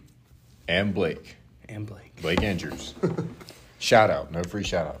 Baden And Blake. and Blake. Blake Andrews. Shout out. No free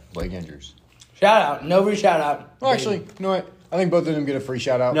shout out. Blake Andrews. Shout out. No free shout out. Well, actually, you know what? I think both of them get a free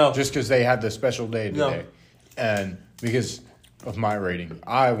shout out. No. Just because they had the special day today. No. And because of my rating,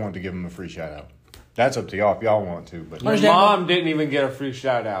 I want to give them a free shout out. That's up to y'all if y'all want to. But My mom didn't even get a free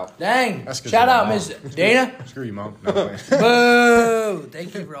shout out. Dang. That's 'cause Shout of out, my Miss mom. Dana. Screw you, Mom. No, I'm playing. Boo.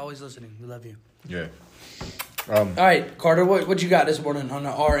 Thank you for always listening. We love you. Yeah. All right, Carter, what you got this morning on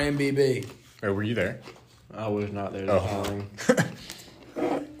the RMBB? Oh, were you there? I was not there this morning.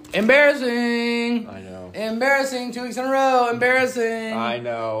 Embarrassing. I know. Embarrassing. 2 weeks in a row. Embarrassing. I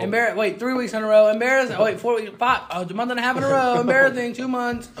know. Wait, 3 weeks in a row. Embarrassing. Oh, wait, 4 weeks. 5. Oh, a month and a half in a row. Embarrassing. 2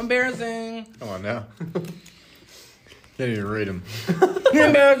 months. Embarrassing. Come on now. Can't even read them.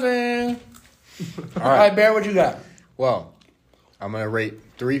 Embarrassing. All right, Barrett, what you got? Well, I'm going to rate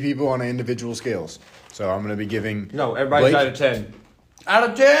 3 people on individual scales. So I'm going to be giving... No, everybody's Blake- out of 10. Out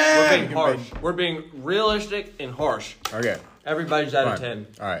of We're 10. being harsh. We're being realistic and harsh. Okay. Everybody's out of Fine. 10.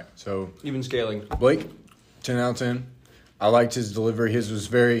 All right. So Even scaling. Blake, 10 out of 10. I liked his delivery. His was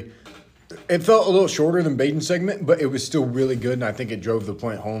very... It felt a little shorter than Baden's segment, but it was still really good, and I think it drove the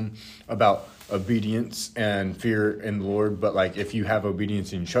point home about obedience and fear in the Lord. But, like, if you have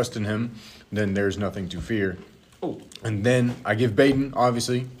obedience and trust in him, then there's nothing to fear. Oh. And then I give Baden,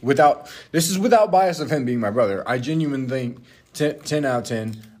 obviously, this is without bias of him being my brother. I genuinely think 10 out of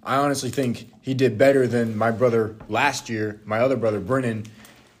 10. I honestly think he did better than my brother last year, my other brother, Brennan,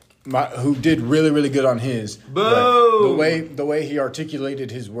 who did really, really good on his. Boom! The way he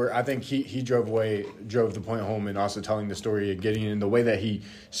articulated his word, I think he drove the point home, and also telling the story of Gideon, and the way that he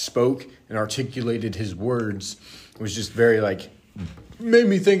spoke and articulated his words was just very, like, made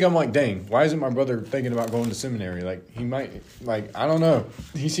me think. I'm like, dang, why isn't my brother thinking about going to seminary? Like, he might, like, I don't know.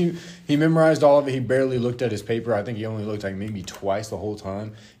 He memorized all of it. He barely looked at his paper. I think he only looked like maybe twice the whole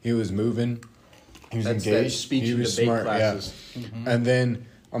time. He was moving. He was That's engaged. that speech he and was debate smart. classes. Yeah. Mm-hmm. And then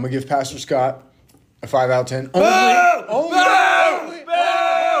I'm gonna give Pastor Scott a 5 out of 10.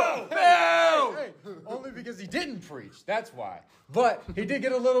 Only because he didn't preach. That's why. But he did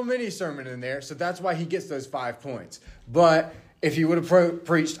get a little mini sermon in there, so that's why he gets those 5 points. But if he would have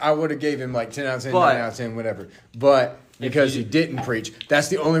preached, I would have gave him like 10 out of 10, 9 out of 10, whatever. But because he didn't preach, that's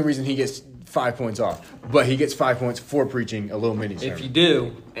the only reason he gets 5 points off. But he gets 5 points for preaching a little mini sermon. If you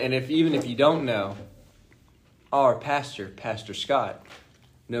do, and even if you don't know, our pastor, Pastor Scott,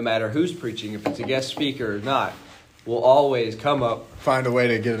 no matter who's preaching, if it's a guest speaker or not, will always come up, find a way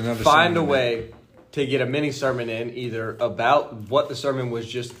to get another find a sermon way to get a mini sermon in, either about what the sermon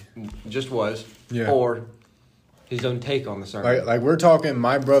was Yeah. or his own take on the sermon. Like we're talking,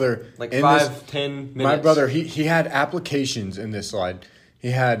 my brother, Like in 5-10 minutes. My brother, he had applications in this slide.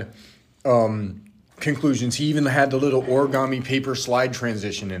 He had conclusions. He even had the little origami paper slide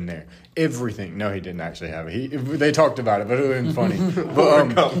transition in there. Everything. No, he didn't actually have it. They talked about it, but it would have been funny.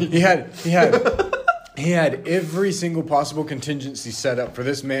 But he had every single possible contingency set up for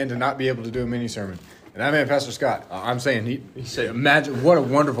this man to not be able to do a mini sermon. And that man, Pastor Scott, I'm saying he said, imagine what a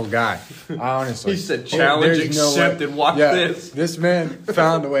wonderful guy. Honestly, He said, challenge accepted. Watch this. This man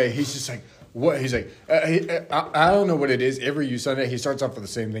found a way. He's just like, what? He's like, I don't know what it is. Every youth Sunday, he starts off with the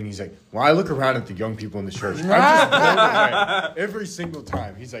same thing. He's like, well, I look around at the young people in the church. I'm just blown away every single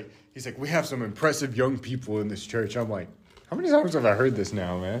time. He's like, we have some impressive young people in this church. I'm like, how many times have I heard this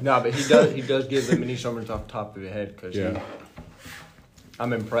now, man? No, but he does give the mini sermons off the top of your head because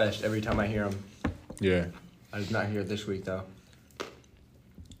I'm impressed every time I hear him. Yeah. I did not hear it this week though.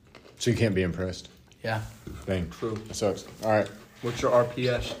 So you can't be impressed. Yeah. Dang. True. That sucks. All right. What's your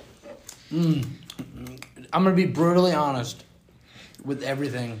RPS? I'm gonna be brutally honest with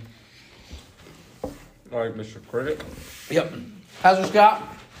everything. All right, Mr. Critic. Yep. Pastor Scott,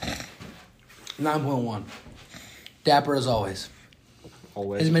 9.1. Dapper as always.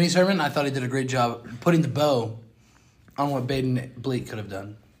 Always. His mini sermon, I thought he did a great job putting the bow on what Baden Bleak could have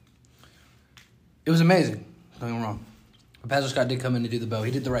done. It was amazing. Don't get me wrong. But Pastor Scott did come in to do the bow.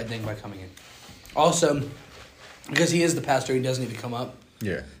 He did the right thing by coming in. Also, because he is the pastor, he does need to come up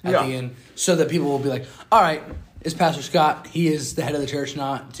at the end so that people will be like, all right, it's Pastor Scott. He is the head of the church,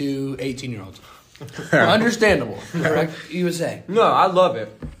 not two 18-year-olds. Understandable, correct? You would say. No, I love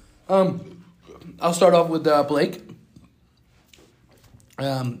it. I'll start off with Blake.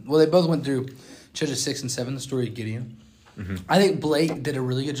 Well, they both went through Judges 6 and 7, the story of Gideon. Mm-hmm. I think Blake did a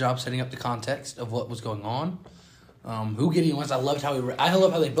really good job setting up the context of what was going on, who Gideon was. I loved how I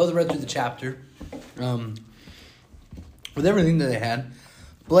love how they both read through the chapter, with everything that they had.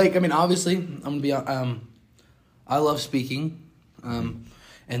 Blake, I mean, obviously, I'm gonna be. I love speaking, and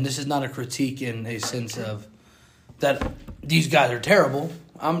this is not a critique in a sense of that these guys are terrible.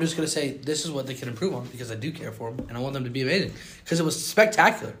 I'm just going to say this is what they can improve on because I do care for them and I want them to be amazing because it was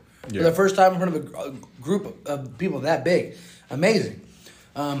spectacular. Yeah. For the first time in front of a group of people that big. Amazing.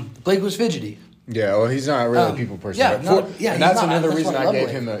 Blake was fidgety. Yeah, well, he's not really a people person. Yeah, and that's another reason I gave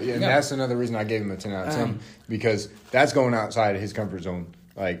him that's another reason I gave him a 10 out of 10 because that's going outside his comfort zone.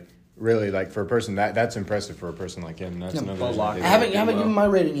 Like, really, like, for a person, that's impressive for a person like him. That's another reason I haven't given my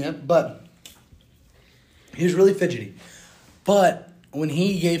rating yet, but he was really fidgety. But when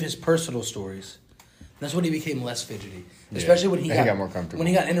he gave his personal stories, that's when he became less fidgety. Especially when he got more comfortable. When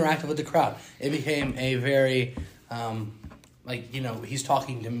he got interactive with the crowd. It became a very, he's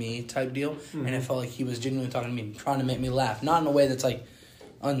talking to me type deal. Mm-hmm. And it felt like he was genuinely talking to me, trying to make me laugh. Not in a way that's, like,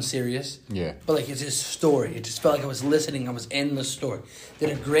 unserious. Yeah. But, like, it's his story. It just felt like I was listening. I was in the story. Did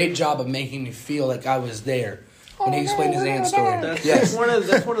a great job of making me feel like I was there when he explained his aunt's story. That's one of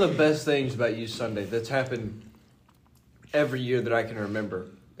the best things about Youth Sunday that's happened every year that I can remember.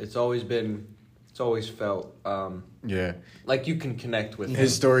 It's always felt like you can connect with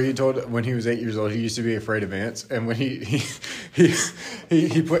his story he told when he was 8 years old. He used to be afraid of ants, and when he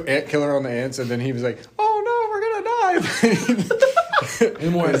put ant killer on the ants, and then he was like, "Oh no, we're gonna die."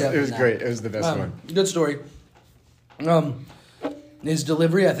 It was great. It was the best one. Good story. His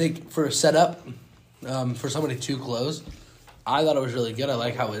delivery, I think, for a setup for somebody too close, I thought it was really good. I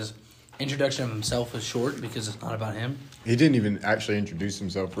like how his introduction of himself was short because it's not about him. He didn't even actually introduce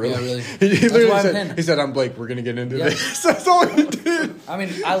himself, really. Yeah, really. He literally said, "I'm Blake. We're going to get into this." That's all he did. I mean,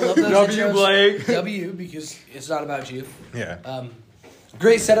 I love those W, Blake. W, because it's not about you. Yeah.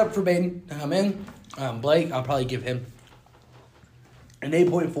 Great setup for Baden to come in. Blake, I'll probably give him an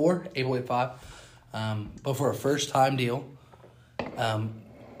 8.4, 8.5. But for a first-time deal, on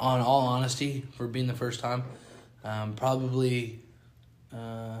all honesty, for being the first time, probably,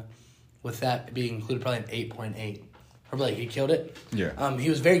 with that being included, probably an 8.8. For Blake, he killed it. Yeah. He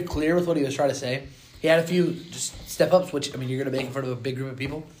was very clear with what he was trying to say. He had a few just step-ups, which, I mean, you're going to make in front of a big group of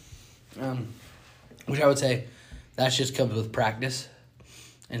people, which I would say that just comes with practice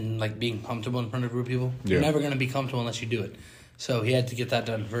and, like, being comfortable in front of a group of people. Yeah. You're never going to be comfortable unless you do it. So he had to get that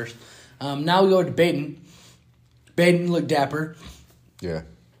done first. Now we go to Baden. Baden looked dapper. Yeah.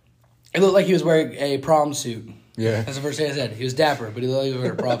 It looked like he was wearing a prom suit. Yeah. That's the first thing I said. He was dapper, but he looked like he was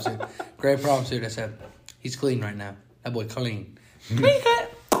wearing a prom suit. Great prom suit. I said, he's clean right now. That boy clean. Clean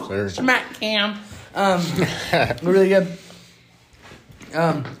cut. Sir. Smack cam. Really good.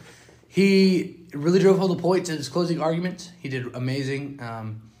 He really drove home the points in his closing arguments. He did amazing.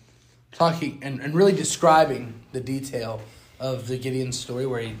 Talking and really describing the detail of the Gideon story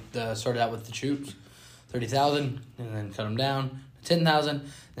where he started out with the troops, 30,000, and then cut them down to 10,000,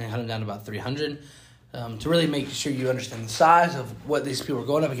 and then cut them down to about 300. To really make sure you understand the size of what these people are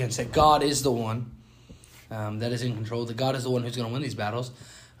going up against, that God is the one that is in control, that God is the one who's going to win these battles.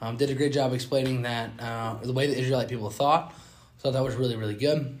 Did a great job explaining that, the way the Israelite people thought. So that was really, really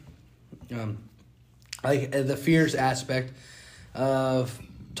good. Like the fears aspect of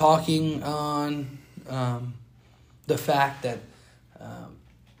talking on the fact that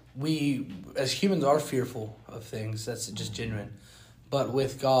we, as humans, are fearful of things. That's just genuine. but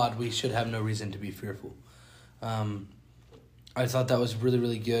with God, we should have no reason to be fearful. I thought that was really,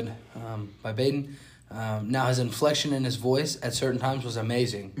 really good by Baden. Now, his inflection in his voice at certain times was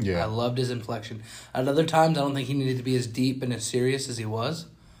amazing. Yeah. I loved his inflection. At other times, I don't think he needed to be as deep and as serious as he was.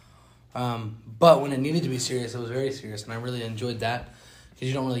 But when it needed to be serious, it was very serious, and I really enjoyed that because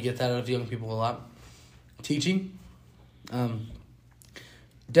you don't really get that out of young people a lot. Teaching,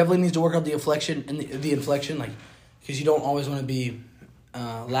 definitely needs to work out the inflection and the inflection, like because you don't always want to be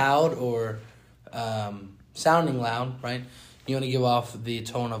loud or sounding loud, right? You want to give off the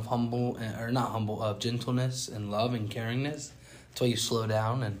tone of of gentleness and love and caringness. That's why you slow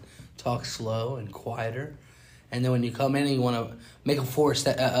down and talk slow and quieter. And then when you come in and you want to make a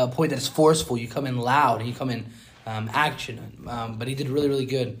point that's forceful, you come in loud and you come in action. But he did really, really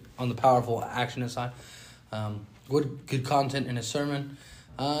good on the powerful action side. Good content in his sermon.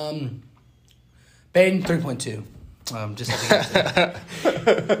 Baden 3.2. Just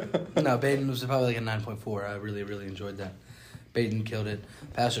no, Baden was probably like a 9.4. I really, really enjoyed that. Baden killed it.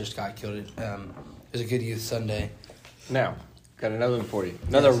 Pastor Scott killed it. It was a good youth Sunday. Now, got another one for you.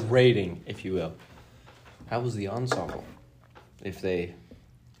 Another rating, if you will. How was the ensemble? If they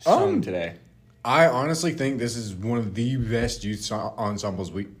sung today. I honestly think this is one of the best youth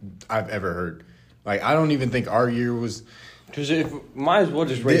ensembles I've ever heard. Like, I don't even think our year was... Because might as well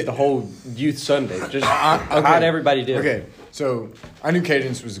just rate the whole youth Sunday. Just how'd everybody do? Okay, so I knew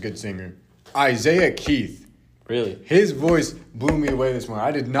Cadence was a good singer. Isaiah Keith. Really? His voice blew me away this morning.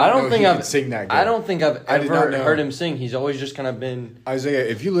 I did not know he could sing that good. I don't think I've ever heard him sing. He's always just kind of been... Isaiah,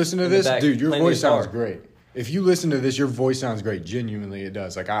 if you listen to this, dude, your voice sounds great. If you listen to this, your voice sounds great. Genuinely, it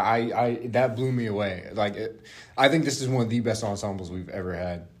does. Like, I that blew me away. Like, I think this is one of the best ensembles we've ever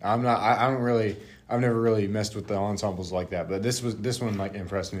had. I've never really messed with the ensembles like that, but this one like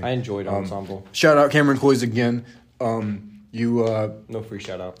impressed me. I enjoyed ensemble. Shout out Cameron Coys again. You no free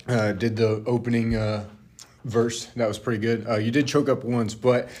shout out. Did the opening verse. That was pretty good. You did choke up once,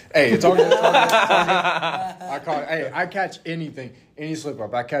 but hey, it's all good. I catch anything, any slip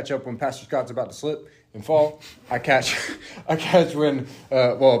up. I catch up when Pastor Scott's about to slip and fall. I catch when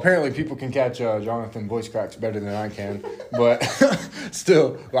apparently people can catch Jonathan voice cracks better than I can, but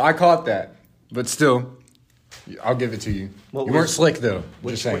still, I caught that. But still, I'll give it to you. You weren't slick though.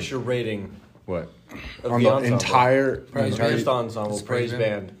 What's your rating? What? On the entire ensemble, praise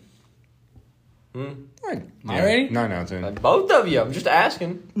band. My rating? 9 out of 10. Both of you. I'm just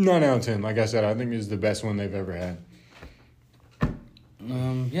asking. 9 out of 10. Like I said, I think it's the best one they've ever had.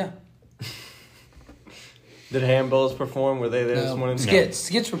 Yeah. Did Handballs perform? Were they there this morning?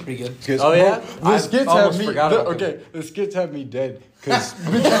 Skits. No. Skits were pretty good. Skits. Oh, yeah? The skits have me... The skits have me dead.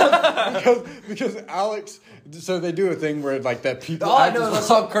 Because Alex... So they do a thing where like that people... Oh, I know. I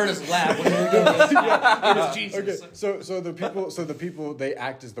saw Curtis laugh. Okay, so the people they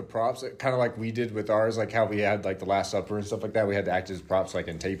act as the props, kind of like we did with ours, like how we had like the Last Supper and stuff like that. We had to act as props like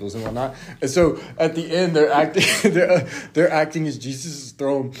in tables and whatnot. And so at the end they're acting they're acting as Jesus'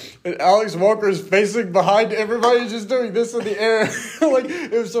 throne, and Alex Walker is facing behind everybody, just doing this in the air. Like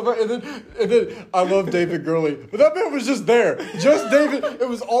it was so funny. And then I love David Gurley, but that man was just there, just David. It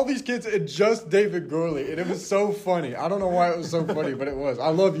was all these kids and just David Gurley, and it was so funny. I don't know why it was so funny, but it was. I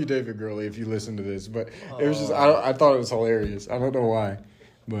love you, David Gurley, if you listen to this, but it was just I thought it was hilarious. I don't know why,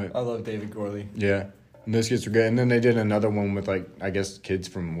 but I love David Gurley. Yeah, and those kids were good. And then they did another one with like I guess kids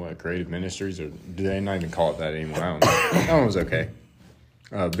from Creative Ministries, or do they not even call it that anymore? I don't know. That one was okay.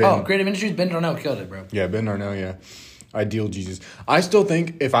 Creative Ministries. Ben Darnell killed it, bro. Yeah, Ben Darnell. Yeah, Ideal Jesus. I still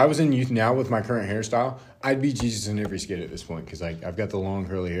think if I was in youth now with my current hairstyle, I'd be Jesus in every skit at this point because like I've got the long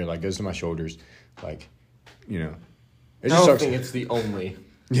curly hair, like goes to my shoulders, like you know. I don't think it's the only.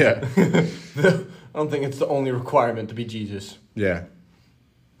 Yeah. I don't think it's the only requirement to be Jesus. Yeah.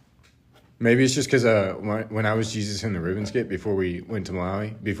 Maybe it's just because when I was Jesus in the ribbon skit before we went to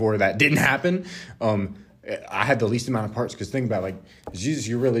Malawi, before that didn't happen, I had the least amount of parts. Because think about like Jesus,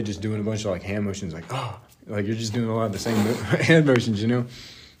 you're really just doing a bunch of like hand motions, like like you're just doing a lot of the same hand motions, you know.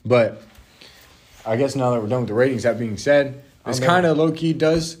 But I guess now that we're done with the ratings, that being said, this kind of low key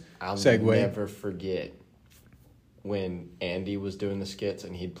does segue. I'll never forget when Andy was doing the skits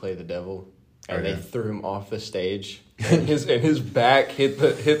and he'd play the devil. And they threw him off the stage, and his back hit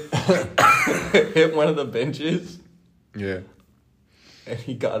hit one of the benches. Yeah, and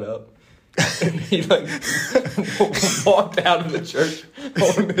he got up, and he like walked out of the church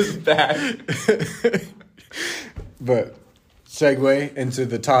on his back. But segue into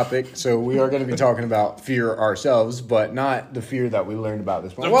the topic. So we are going to be talking about fear ourselves, but not the fear that we learned about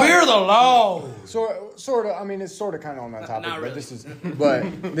this one. The fear of the law. Sort of. I mean, it's sort of kind of on that topic, Not but really.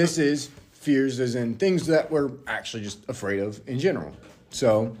 this is fears as in things that we're actually just afraid of in general.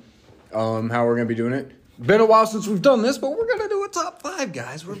 So, how we're going to be doing it. Been a while since we've done this, but we're going to do a top 5,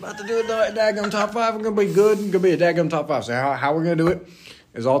 guys. We're about to do a daggum top 5. We're going to be good. It's going to be a daggum top 5. So how we're going to do it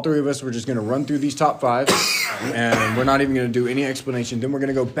is all 3 of us, we're just going to run through these top 5, and we're not even going to do any explanation. Then we're going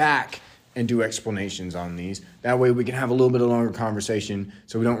to go back and do explanations on these. That way we can have a little bit of longer conversation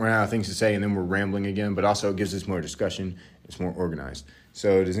so we don't run out of things to say and then we're rambling again, but also it gives us more discussion. It's more organized.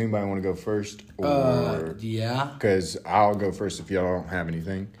 So does anybody want to go first? Or Yeah. Because I'll go first if y'all don't have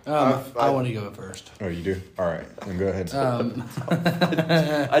anything. I want to go first. Oh, you do? All right. Then go ahead.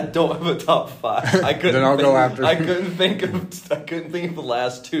 I don't have a top 5. I couldn't. Then I'll go after. I couldn't think of the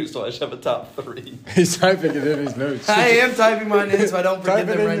last 2, so I just have a top 3. He's typing it in his notes. I am typing mine in so I don't forget Type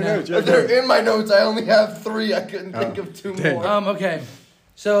it them in right your now. notes. If they're in my notes, I only have 3. I couldn't think of 2 dang. more. Okay.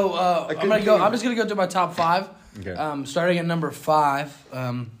 So I'm just gonna go through my top 5. Okay. Starting at number 5,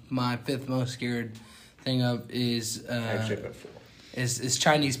 my 5th most scared thing of is is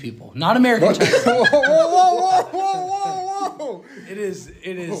Chinese people, not American Chinese. Whoa. It is.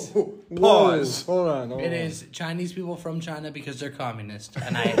 Pause. Hold on. It is Chinese people from China because they're communist,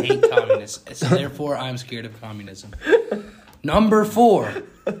 and I hate communists. So therefore, I'm scared of communism. Number 4,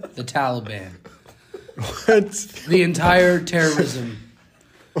 the Taliban. What? The entire terrorism.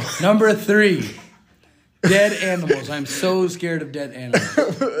 Number 3, dead animals. I'm so scared of dead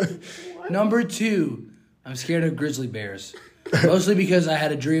animals. Number 2, I'm scared of grizzly bears. Mostly because I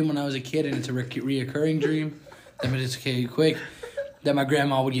had a dream when I was a kid, and it's a reoccurring dream. Let me just okay quick. That my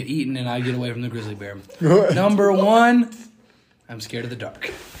grandma would get eaten, and I'd get away from the grizzly bear. Number 1, I'm scared of the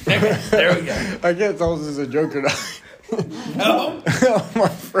dark. There we go. I can't tell if this is a joke or not. No. I'm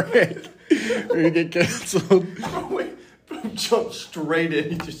afraid we're going to get canceled. Wait, jump straight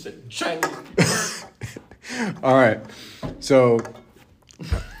in. He just said Chinese people. All right. So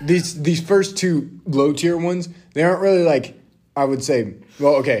these first 2 low tier ones, they aren't really like, I would say,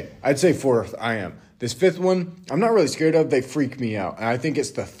 well, okay, I'd say 4th I am. This 5th one, I'm not really scared of. They freak me out. And I think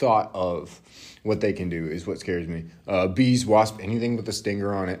it's the thought of what they can do is what scares me. Bees, wasp, anything with a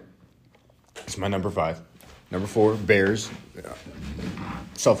stinger on it. It's my number 5. Number 4, bears.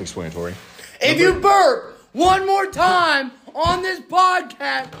 Self-explanatory. If you burp one more time on this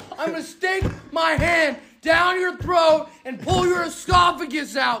podcast, I'm going to stick my hand down your throat and pull your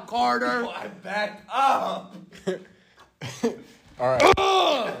esophagus out, Carter. I backed up. All right.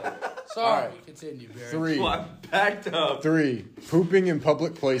 Sorry. Right. Continue, Barrett. 3. Well, I backed up. 3, pooping in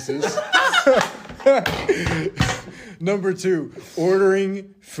public places. Number 2,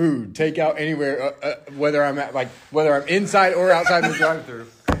 ordering food, takeout anywhere, whether I'm inside or outside the drive-thru.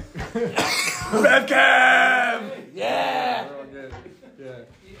 Webcam. Yeah.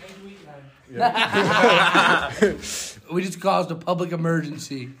 We just caused a public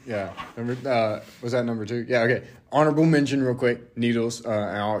emergency. Yeah. Was that number 2? Yeah. Okay. Honorable mention, real quick. Needles, and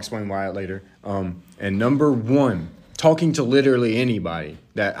I'll explain why later. And number 1. Talking to literally anybody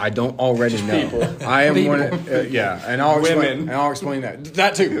that I don't already know. People. I am People. one. And I'll explain. Women. And I'll explain that.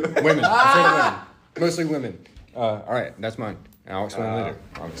 That too. Women. I'm afraid of women. Mostly women. All right, that's mine. And I'll explain later.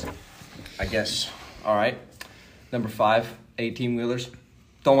 Obviously. I guess. All right. Number 5, 18-wheelers.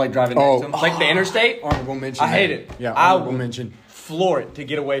 Don't like driving next to them. Like the interstate. Honorable mention. I hate it. Yeah. I Honorable will mention. floor it to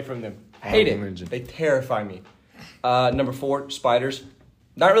get away from them. I hate Honorable it. mention. They terrify me. Number 4, spiders.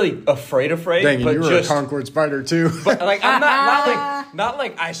 Not really afraid, Dang, but you were just a Concord spider too. But like I'm not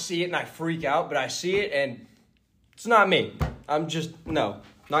like I see it and I freak out, but I see it and it's not me. I'm just not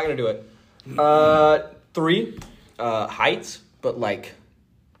gonna do it. 3, heights, but like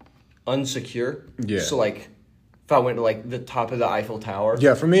unsecure. Yeah. So like if I went to like the top of the Eiffel Tower.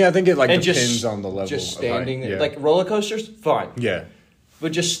 Yeah, for me, I think it like And depends just on the level. Just of height. standing Yeah. like roller coasters, fine. Yeah.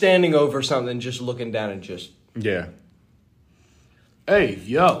 But just standing over something, just looking down and just. Yeah. Hey,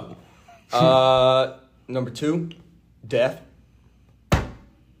 yo. Number 2, death. I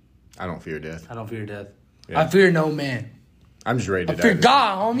don't fear death. I don't fear death. Yeah. I fear no man. I'm just ready to I die. fear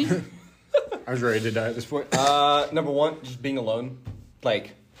God, homie. I'm just ready to die at this point. Number 1, just being alone.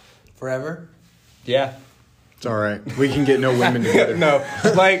 Like, Forever. yeah. It's all right. We can get no women together. No,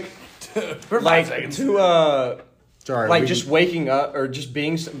 like, For 5 seconds. to It's all right. like we just can- waking up or just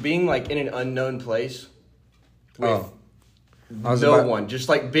being like in an unknown place with Oh. I was no about- one, just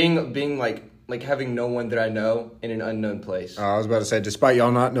like being like having no one that I know in an unknown place. I was about to say, despite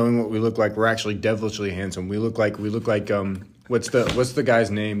y'all not knowing what we look like, we're actually devilishly handsome. We look like what's the guy's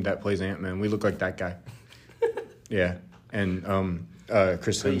name that plays Ant-Man? We look like that guy. Yeah, and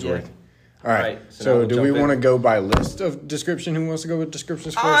Chris Hemsworth. All right. Right, so now So we'll do we jump in. want to go by list of description? Who wants to go with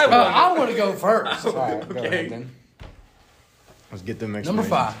descriptions first? I want to go first. All right, go ahead then. Let's get them. Number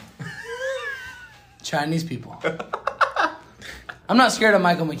 5. Chinese people. I'm not scared of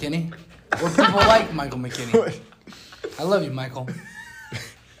Michael McKinney or people like Michael McKinney. I love you, Michael.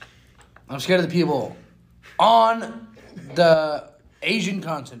 I'm scared of the people on the Asian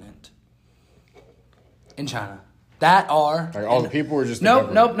continent in China that are Like all the people were just nope.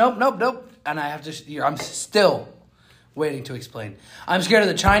 And I have to. I'm still waiting to explain. I'm scared of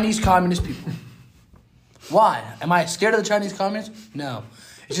the Chinese communist people. Why? Am I scared of the Chinese communists? No.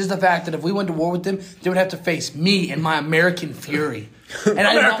 It's just the fact that if we went to war with them, they would have to face me and my American fury. And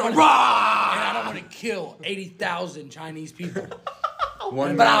I don't want to kill 80,000 Chinese people.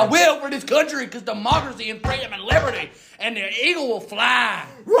 But I will for this country because democracy and freedom and liberty. And the eagle will fly.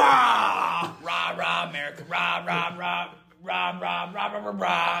 Rah! Rah, rah, America. Rah, rah, rah. Rah, rah, rah, rah, rah,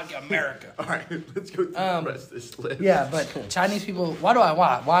 rah, America. All right, let's go through the rest of this list. Yeah, but Chinese people, why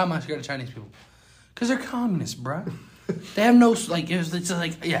am I scared of Chinese people? Because they're communists, bro. They have no, like, it's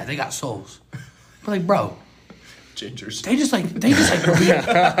like, yeah, they got souls. But, like, bro. Gingers. They just like,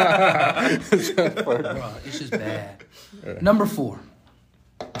 bro, it's just bad. Number 4.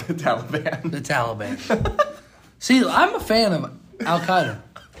 The Taliban. The Taliban. See, I'm a fan of Al-Qaeda.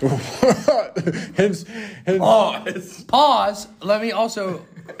 Pause. Let me also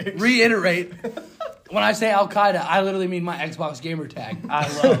reiterate. When I say Al-Qaeda, I literally mean my Xbox gamer tag. I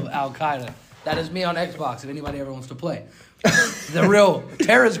love Al-Qaeda. That is me on Xbox if anybody ever wants to play. The real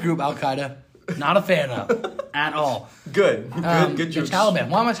terrorist group Al-Qaeda, not a fan of at all. Good The jokes. Taliban.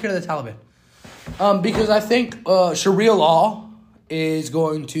 Why am I scared of the Taliban? Because I think Sharia law is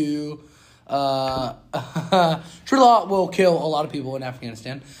going to... Sharia law will kill a lot of people in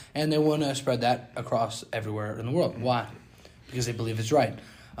Afghanistan, and they want to spread that across everywhere in the world. Why? Because they believe it's right.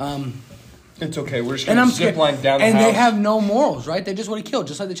 It's okay. We're just going to zip line down the and house. they have no morals, right? They just want to kill,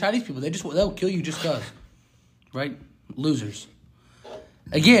 just like the Chinese people. They'll kill you just because, right? Losers.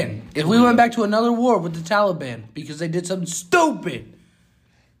 Again, if we went back to another war with the Taliban because they did something stupid,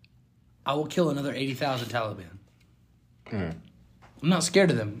 I will kill another 80,000 Taliban. I'm not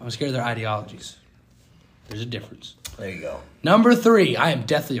scared of them. I'm scared of their ideologies. There's a difference. There you go. Number 3, I am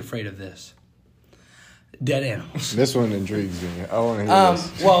deathly afraid of this. Dead animals. This one intrigues me. I want to hear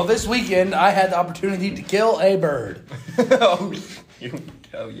this. Well, this weekend, I had the opportunity to kill a bird. Oh,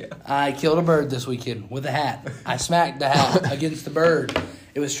 yeah. I killed a bird this weekend with a hat. I smacked the hat against the bird.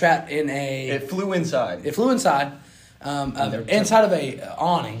 It was trapped in It flew inside. It flew inside, inside of a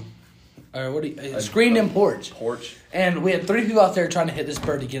awning, or a screened-in porch. And we had 3 people out there trying to hit this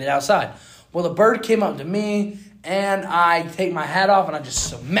bird to get it outside. Well, the bird came up to me, and I take my hat off, and I just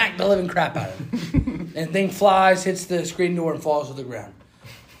smack the living crap out of it. And the thing flies, hits the screen door, and falls to the ground.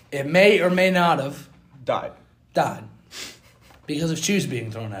 It may or may not have died because of shoes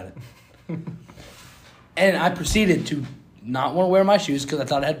being thrown at it. And I proceeded to not want to wear my shoes because I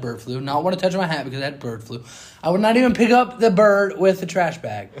thought I had bird flu, not want to touch my hat because I had bird flu. I would not even pick up the bird with the trash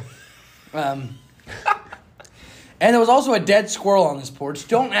bag. And there was also a dead squirrel on this porch.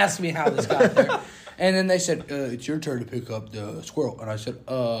 Don't ask me how this got there. And then they said, it's your turn to pick up the squirrel. And I said,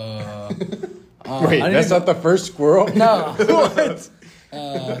 Wait, that's not the first squirrel? No. What?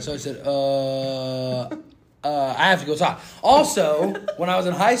 So I said, I have to go outside. Also, when I was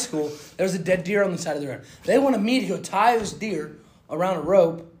in high school, there was a dead deer on the side of the road. They wanted me to go tie this deer around a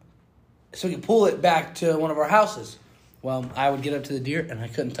rope so we could pull it back to one of our houses. Well, I would get up to the deer, and I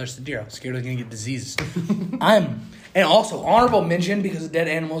couldn't touch the deer. I was scared I was going to get diseases. And also, honorable mention because of dead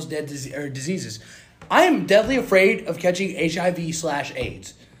animals, diseases. I am deadly afraid of catching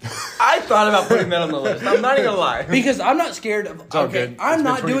HIV/AIDS. I thought about putting that on the list. I'm not even going to lie. Because I'm not scared of... It's all good. I'm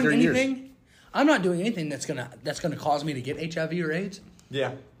not doing 23 years. anything... I'm not doing anything that's gonna cause me to get HIV or AIDS.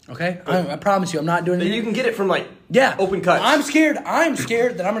 Yeah. Okay? I promise you, I'm not doing anything. You can get it from, open cuts. I'm scared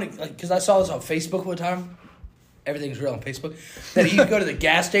that I'm gonna... Because I saw this on Facebook one time. Everything's real on Facebook. That you go to the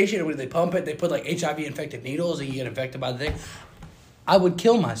gas station and when they pump it, they put HIV-infected needles and you get infected by the thing. I would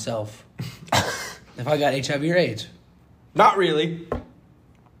kill myself if I got HIV or AIDS. Not really.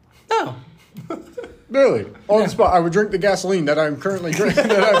 No. Really? On the spot, I would drink the gasoline that I'm currently drinking.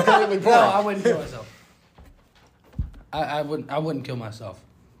 Pouring. No, I wouldn't kill myself. I wouldn't kill myself.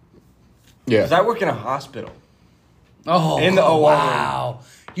 Yeah. Because I work in a hospital. Oh, In the OR. wow.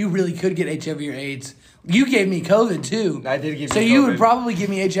 You really could get HIV or AIDS. You gave me COVID, too. I did give you So COVID. you would probably give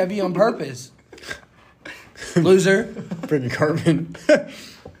me HIV on purpose. Loser. Freaking carbon.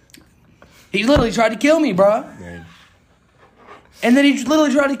 He literally tried to kill me, bro. Man. And then he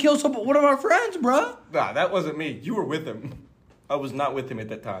literally tried to kill one of our friends, bro. Nah, that wasn't me. You were with him. I was not with him at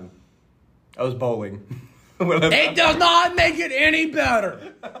that time. I was bowling. It does not make it any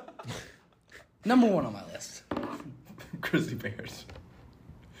better. Number 1 on my list. Grizzly bears.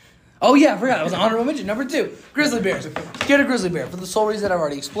 Oh, yeah, I forgot. It was an honorable mention. Number 2, grizzly bears. Scared of grizzly bear. For the sole reason I've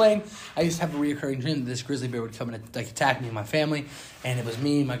already explained, I used to have a reoccurring dream that this grizzly bear would come and attack me and my family. And it was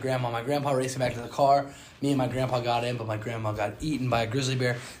me, my grandma, racing back to the car. Me and my grandpa got in, but my grandma got eaten by a grizzly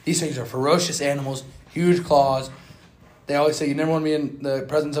bear. These things are ferocious animals, huge claws. They always say you never want to be in the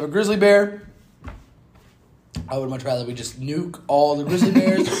presence of a grizzly bear. I would much rather we just nuke all the grizzly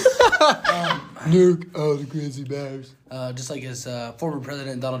bears. Nuke all the grizzly bears. Just like his former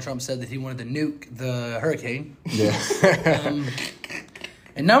president Donald Trump said that he wanted to nuke the hurricane. Yeah.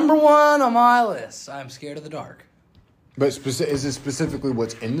 And number 1 on my list, I'm scared of the dark. But is it specifically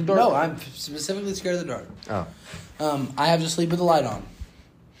what's in the dark? No, I'm specifically scared of the dark. Oh. I have to sleep with the light on.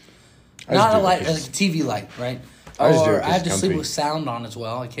 I Not a just do it light, 'cause- like a TV light, right? I just do it Or 'cause I have to it's sleep comfy. with sound on as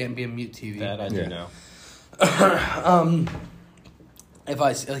well. I can't be a mute TV. That I do Yeah. know. If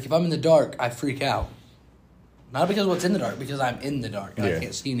I'm in the dark, I freak out. Not because of what's in the dark, because I'm in the dark and Yeah. I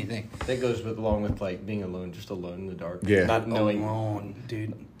can't see anything. That goes along with like being alone, just alone in the dark. Yeah. Not knowing. Alone,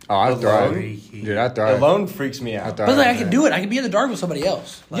 dude. Oh, I thrive. Freaky. Dude, I thrive. Alone freaks me I out. thrive. But like, I can do it. I can be in the dark with somebody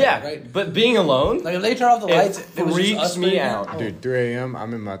else. Like, Yeah, right? but being alone, Like if they turn off the lights, it it was just freaks us me three. out. Oh. Dude, 3 a.m.,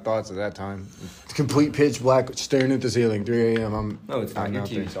 I'm in my thoughts at that time. Complete pitch black, staring at the ceiling. 3 a.m., no, it's not. I'm Your out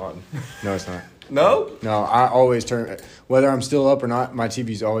there. TV's on. No, it's not. No? No, I always turn, whether I'm still up or not, my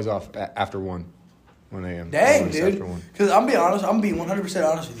TV's always off after 1 a.m. Dang, Always dude. After 1. Because I'm being honest, I'm being 100%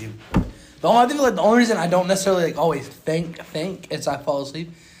 honest with you. The only reason I don't necessarily like always think as I fall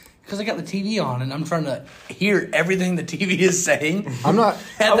asleep, because I got the TV on and I'm trying to hear everything the TV is saying. I'm not.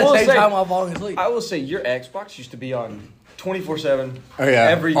 At the same time while falling asleep. I will say your Xbox used to be on 24/7. Oh, yeah.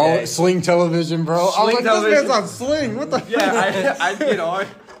 Every day. Sling television, bro. I was Sling like, television. this man's on Sling. What the Yeah, I'd get on.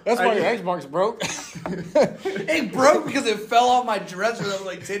 That's why your Xbox broke. It broke because it fell off my dresser that was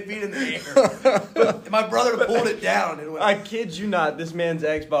like 10 feet in the air. My brother pulled it down. And it went, I kid you not, this man's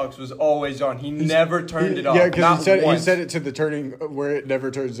Xbox was always on. He never turned it off. Yeah, because Not he once. set it to the turning where it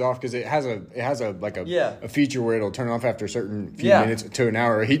never turns off because it has a Yeah. a feature where it'll turn off after a certain few Yeah. minutes to an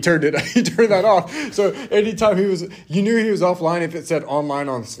hour. He turned that off. So anytime you knew he was offline if it said online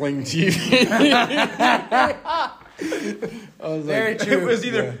on Sling TV. I was Very like, true.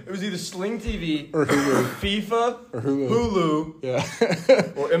 It was either Sling TV Or Hulu. FIFA Or Hulu. Yeah,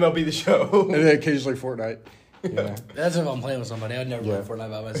 or MLB The Show. and then occasionally Fortnite. Yeah, That's if I'm playing with somebody. I'd never Yeah. play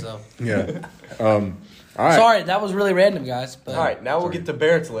Fortnite by myself. yeah. All right. Sorry, that was really random, guys. But All right, now we'll get to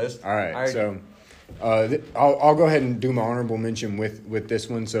Barrett's list. All right, so I'll go ahead and do my honorable mention with this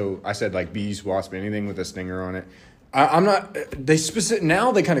one. So I said like bees, wasp, anything with a stinger on it. I'm not.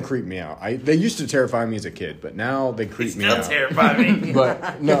 Now they kind of creep me out. They used to terrify me as a kid, but now they creep me out. terrify me.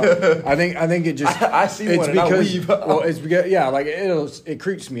 But no, I think it just. I see one and I leave. Well, it's because like it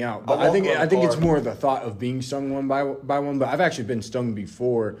creeps me out. But I'll I think walk around the it's car. more the thought of being stung by one. But I've actually been stung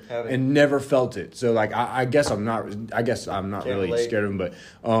before Have you? and never felt it. So like I guess I'm not really relate. scared of them. But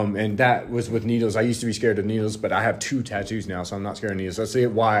and that was with needles. I used to be scared of needles, but I have 2 tattoos now, so I'm not scared of needles. So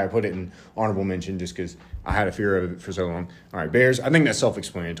that's why I put it in honorable mention, just because I had a fear of it for so long. All right, bears. I think that's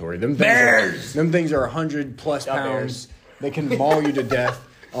self-explanatory. Them things are 100+ pounds. bears. They can maul you to death.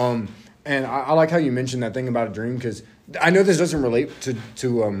 And I like how you mentioned that thing about a dream because I know this doesn't relate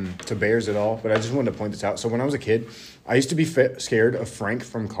to bears at all, but I just wanted to point this out. So when I was a kid, I used to be scared of Frank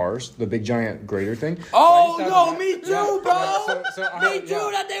from Cars, the big giant grater thing. Oh, So I used to no, have- me too, Yeah, bro. so I Me had- too. yeah,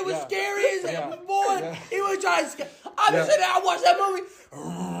 That day was yeah, scary as yeah, hell. Boy, yeah. he was trying to scare. I Yeah. was sitting there, I watched that movie.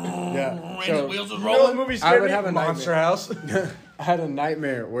 Yeah. And the So- wheels was You know what rolling. movie I scared would me? have a Monster nightmare. House. I had a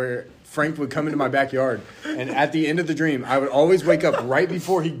nightmare where Frank would come into my backyard, and at the end of the dream, I would always wake up right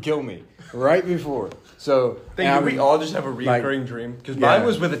before he'd kill me. Right before. So and We all just have a recurring dream because mine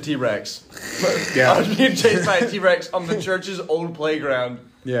was with a T-Rex. Yeah. I was being chased by a T-Rex on the church's old playground.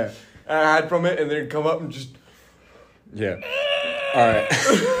 Yeah. And I hide from it, and then it'd come up and just. Yeah. All right.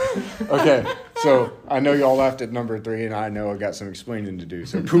 Okay. So I know y'all laughed at number 3, and I know I got some explaining to do.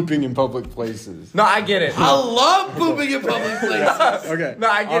 So pooping in public places. No, I get it. I love pooping in public places. Okay. No,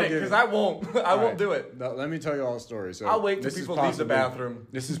 I get I'll it give because I won't. I All won't right. do it. Now, let me tell you all a story. So I'll wait till this is people leave the bathroom.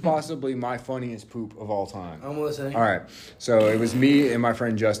 This is possibly my funniest poop of all time. I'm listening. All right. So it was me and my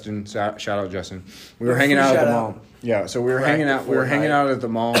friend Justin. Shout out Justin. We were hanging Free out at shout the out. mall. Yeah. So we were Crack hanging the out. We were Fortnite. hanging out at the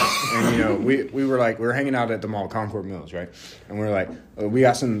mall, and we were hanging out at the mall, Concord Mills, right? And we were like, we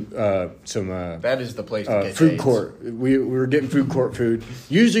got some That is the place to get food AIDS. court. We were getting food court food.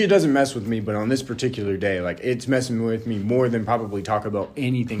 Usually it doesn't mess with me, but on this particular day, like it's messing with me more than probably Taco Bell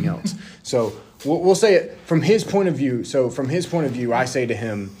anything else. So we'll say it from his point of view. So from his point of view, I say to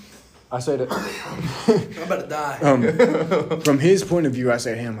him, I say to I'm about to die. from his point of view, I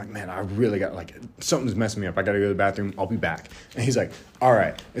say to him, like, man, I really got, like, something's messing me up. I got to go to the bathroom. I'll be back. And he's like, all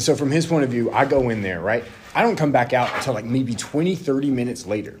right. And so from his point of view, I go in there, right? I don't come back out until, like, maybe 20, 30 minutes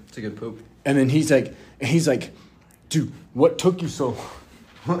later. It's a good poop. And then he's like, dude, what took you so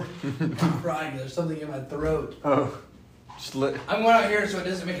long? I'm crying. There's something in my throat. Oh. I'm going out here so it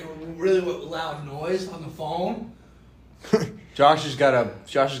doesn't make a really loud noise on the phone. Josh has got a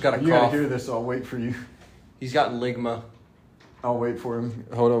You gotta cough. hear this, so I'll wait for you. He's got ligma. I'll wait for him.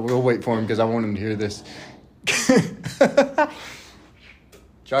 Hold on, we'll wait for him because I want him to hear this.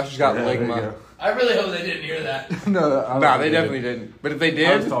 Josh has got There you ligma. go. I really hope they didn't hear that. No, They definitely didn't. But if they I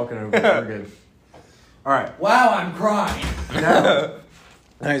did, was talking over it. We're good. All right. Wow, I'm crying. Now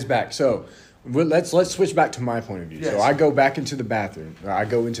he's back. So let's switch back to my point of view. Yes. So I go back into the bathroom. I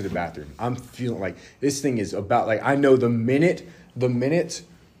go into the bathroom. I'm feeling like this thing is about, like, I know the minute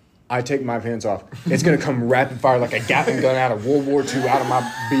I take my pants off, it's gonna come rapid fire like a Gatling gun out of World War II out of my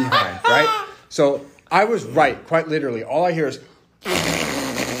behind, right? So I was right, quite literally. All I hear is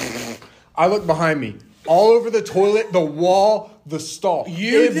I look behind me. All over the toilet, the wall, the stall. You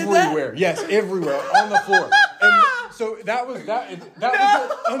did that? everywhere. Yes, everywhere. On the floor. And so that was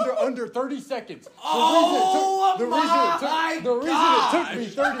was under 30 seconds. The reason it took me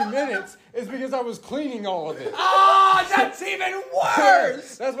 30 minutes is because I was cleaning all of it. Oh, that's even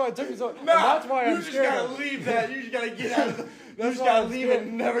worse. That's why it took me so. And that's why I'm scared. You just gotta leave that. You just gotta get out of the. You That's just why gotta I'm leave scared. it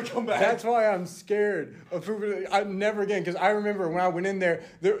and never come back. That's why I'm scared of pooping. I never again, because I remember when I went in there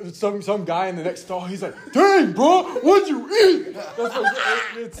was some guy in the next stall. He's like, "Dang, bro, what'd you eat?" That's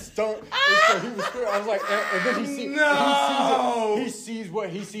what it stunk. So he was scared. I was like, and then he sees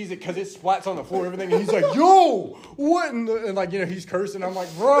it because it splats on the floor, and everything. And he's like, "Yo, what?" And like, he's cursing. I'm like,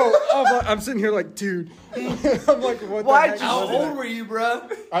 "Bro," I'm sitting here like, "Dude," I'm like, "What?" Why'd the heck you? How was that? old were you, bro?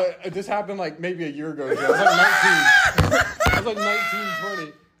 This happened like maybe a year ago. I was like 19. I was like 19,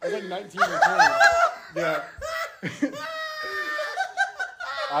 20. I was like 19 or 20. Yeah.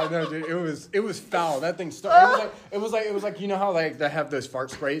 I know, dude. It was foul. That thing started. It was like you know how like they have those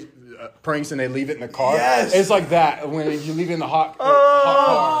fart spray pranks and they leave it in the car. Yes. It's like that when you leave it in the hot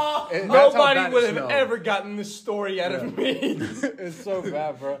car. That's how Nobody bad it would have smelled. ever gotten this story out of me. It's so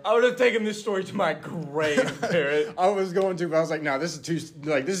bad, bro. I would have taken this story to my grave, Barrett. I was going to, but I was like, no, this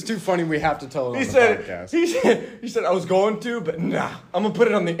is too funny. We have to tell it on He the said, podcast. he said, I was going to, but nah, I'm gonna put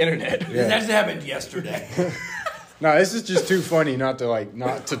it on the internet. Yeah. That happened yesterday. No, this is just too funny not to talk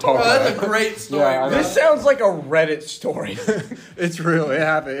Oh, about. that's it. a great story. Yeah, I bro. This sounds like a Reddit story. It's real. It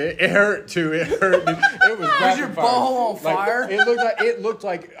happened. It hurt too. It hurt. It was. Was your rapid fire. butthole on fire? It looked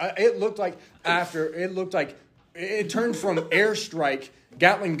like it turned from airstrike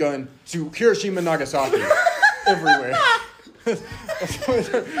Gatling gun to Hiroshima Nagasaki everywhere.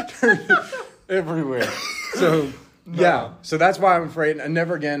 Everywhere. So. Yeah, so that's why I'm afraid. And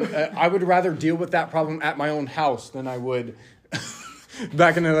never again. I would rather deal with that problem at my own house than I would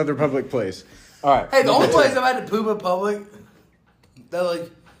back in another public place. All right. Hey, the only place I've had to poop in public that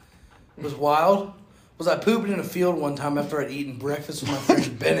was wild was I pooped in a field one time after I'd eaten breakfast with my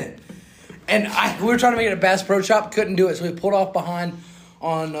friend Bennett, and we were trying to make it a Bass Pro Shop, couldn't do it, so we pulled off behind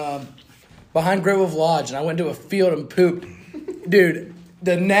Great Wolf Lodge, and I went to a field and pooped, dude.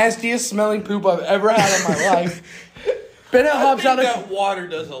 The nastiest smelling poop I've ever had in my life. Bennett hops out. That water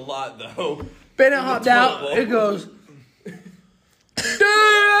does a lot, though. Bennett hopped out. It goes, dude,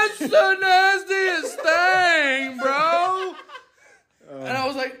 that's the nastiest thing, bro. And I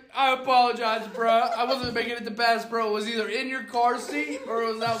was like, I apologize, bro. I wasn't making it to Bass Pro. It was either in your car seat or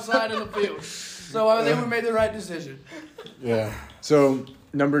it was outside in the field. So I think we made the right decision. Yeah. So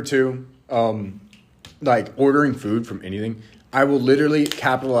number 2, ordering food from anything. I will literally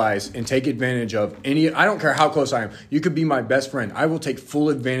capitalize and take advantage of any. I don't care how close I am. You could be my best friend. I will take full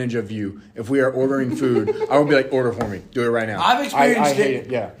advantage of you if we are ordering food. I will be like, order for me. Do it right now. I've experienced I hate it.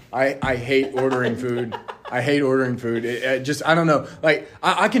 Yeah. I hate ordering food. I hate ordering food. It just, I don't know. Like,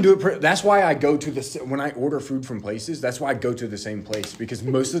 I can do it. That's why I go to when I order food from places, that's why I go to the same place. Because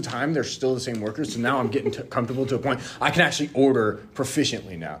most of the time, they're still the same workers. So now I'm getting comfortable to a point. I can actually order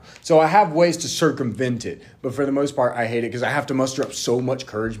proficiently now. So I have ways to circumvent it. But for the most part, I hate it because I have to muster up so much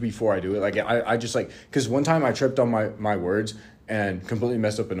courage before I do it. Like, I just because one time I tripped on my words and completely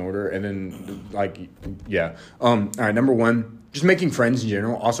messed up an order. And then, yeah. All right, number 1. Just making friends in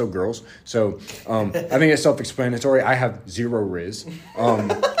general, also girls. So I think it's self-explanatory. I have 0 riz.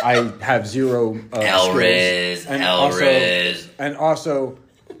 I have 0 L-riz, and L-riz. Also,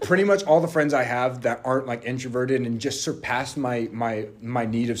 pretty much all the friends I have that aren't like introverted and just surpassed my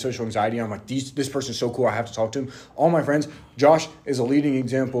need of social anxiety. I'm like, this person's so cool, I have to talk to him. All my friends, Josh is a leading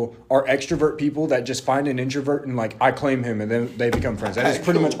example, are extrovert people that just find an introvert and like I claim him and then they become friends. That is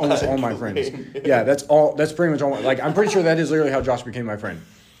pretty much almost all my friends. Yeah, that's pretty much all. Like I'm pretty sure that is literally how Josh became my friend.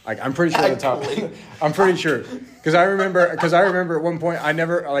 Like I'm pretty sure that's how. I'm pretty sure because I remember at one point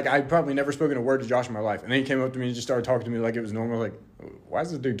I probably never spoken a word to Josh in my life, and then he came up to me and just started talking to me like it was normal. Like, why is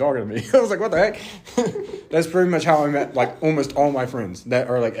this dude talking to me? I was like, what the heck? That's pretty much how I met like almost all my friends that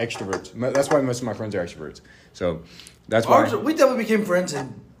are like extroverts. That's why most of my friends are extroverts. So that's why we definitely became friends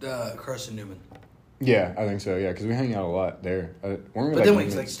in Carson Newman. Yeah, I think so. Yeah, because we hang out a lot there. But then we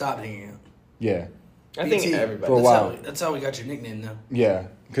like stopped hanging out. Yeah. I think everybody. For a while. That's how we got your nickname, though. Yeah,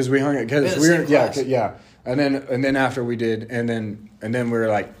 because we hung out. Because we were yeah. And then after we did, and then we were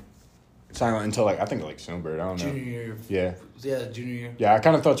like silent until like I think like Snowbird. I don't know. Junior year. Yeah. Yeah, junior year. Yeah, I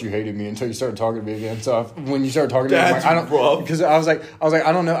kind of thought you hated me until you started talking to me again. So when you started talking to me, I'm like, I don't, because I was like,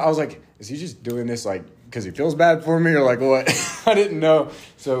 I don't know. I was like, is he just doing this like because he feels bad for me or like what? I didn't know.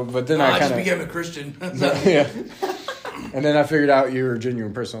 So, but then I just became a Christian. Yeah. And then I figured out you were a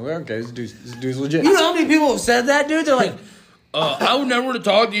genuine person. I was like, okay, this dude's legit. You know how many people have said that, dude? They're like, I would never want to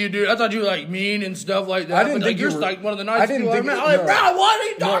talk to you, dude. I thought you were like mean and stuff like that. I didn't think you're were, like one of the nicest people I've met. I'm like, bro, what are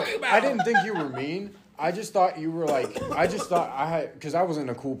you talking about? I didn't think you were mean. I just thought you were like, because I wasn't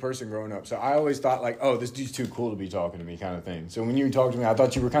a cool person growing up. So I always thought like, oh, this dude's too cool to be talking to me kind of thing. So when you talked to me, I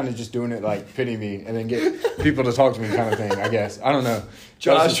thought you were kind of just doing it like pity me and then get people to talk to me kind of thing, I guess. I don't know.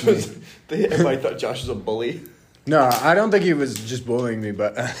 Everybody thought Josh was a bully. No, I don't think he was just bullying me,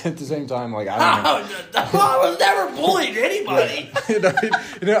 but at the same time, like, I don't know. I was never bullied anybody.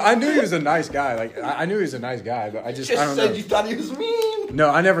 I knew he was a nice guy. Like, I knew he was a nice guy, but I don't know. Said you thought he was mean. No,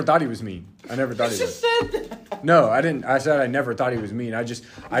 I never thought he was mean. I never thought he was. Said that. No, I didn't. I said I never thought he was mean.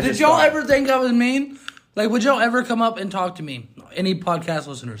 Did y'all ever think I was mean? Like, would y'all ever come up and talk to me? Any podcast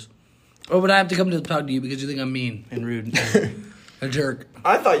listeners? Or would I have to come to talk to you because you think I'm mean and rude and a jerk?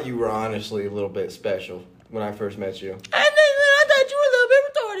 I thought you were honestly a little bit special when I first met you. And then I thought you were a little bit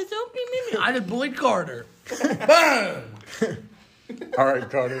retarded, so I just bullied Carter. All right,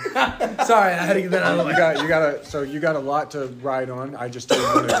 Carter. Sorry, I had to get that out of the way. You got a lot to ride on. I just told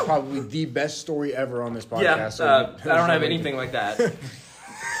you it's probably the best story ever on this podcast. Yeah, I don't have anything like that.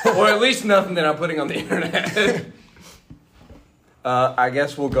 Or at least nothing that I'm putting on the internet. I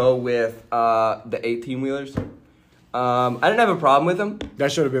guess we'll go with the 18-wheelers. I didn't have a problem with them.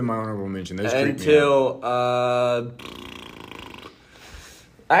 That should have been my honorable mention. Until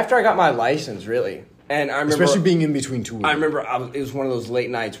after I got my license, really. And I remember, especially being in between two wheels. I remember it was one of those late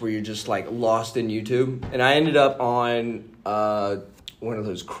nights where you're just like lost in YouTube, and I ended up on one of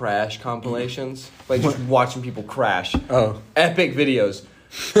those crash compilations, like just watching people crash. Oh, epic videos,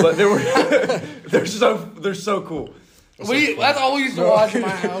 but they're so cool. That's all we used to watch in my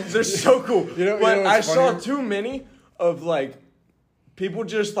house. They're so cool. But I saw funny? too many of like people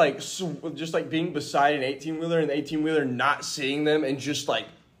just like being beside an 18-wheeler and the 18-wheeler not seeing them and just like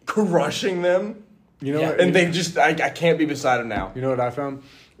crushing them. I can't be beside them now. You know what I found?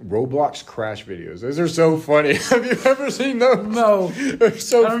 Roblox crash videos. Those are so funny. Have you ever seen those? No. They're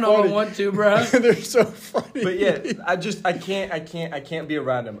so funny. I don't know if I want to, bro. They're so funny. But yeah, I can't be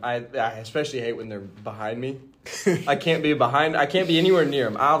around them. I especially hate when they're behind me. I can't be anywhere near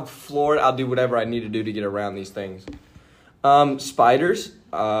them. I'll floor it. I'll do whatever I need to do to get around these things. Spiders.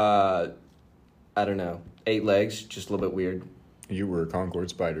 I don't know. 8 legs, just a little bit weird. You were a Concord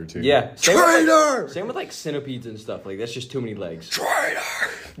spider too. Yeah. Traitor! Same with like centipedes and stuff. Like that's just too many legs. Traitor!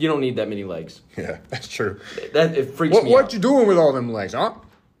 You don't need that many legs. Yeah, that's true. It freaks me out. What you doing with all them legs, huh?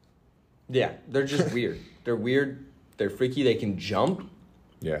 Yeah, they're just weird. They're weird. They're freaky. They can jump.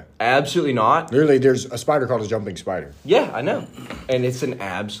 Yeah. Absolutely not. Literally, there's a spider called a jumping spider. Yeah, I know. And it's an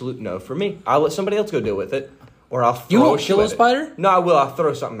absolute no for me. I'll let somebody else go deal with it. Or I'll throw You won't kill a spider? No, I will. I'll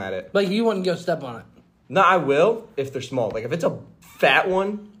throw something at it. Like, you wouldn't go step on it? No, I will if they're small. Like, if it's a fat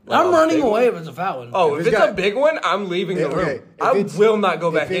one. I'm running away if it's a fat one. Oh, if it's a big one, I'm leaving the room. I will not go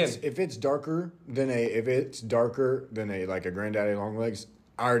back in. If it's darker than a like a granddaddy long legs,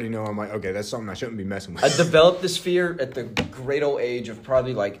 I already know I'm like, okay, that's something I shouldn't be messing with. I developed this fear at the great old age of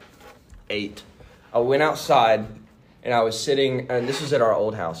probably like 8. I went outside and I was sitting, and this was at our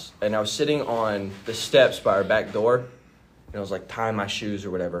old house, and I was sitting on the steps by our back door, and I was like tying my shoes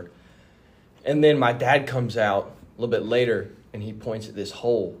or whatever. And then my dad comes out a little bit later, and he points at this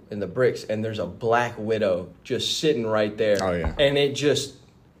hole in the bricks, and there's a black widow just sitting right there. Oh, yeah. And it just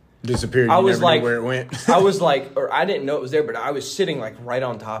disappeared. I was never like, knew where it went. I was like, or I didn't know it was there, but I was sitting like right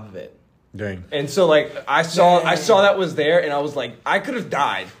on top of it. Dang. And so like I saw that was there, and I was like, I could have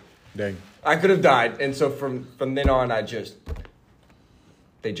died. Dang. I could have died. And so from then on,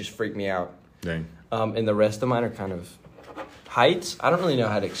 they just freaked me out. Dang. And the rest of mine are kind of heights. I don't really know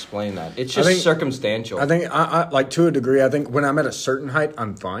how to explain that. It's just circumstantial. I think I like to a degree. I think when I'm at a certain height,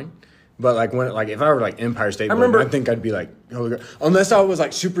 I'm fine. But like if I were like Empire State Building, I think I'd be like, unless I was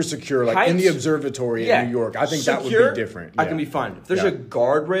like super secure, like in the observatory in New York. I think that would be different. I can be fine. If there's a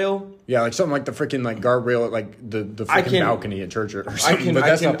guardrail, like something like the freaking like guardrail at like the freaking balcony at church or something.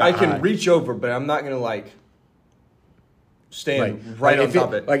 I can reach over, but I'm not gonna like stand right on top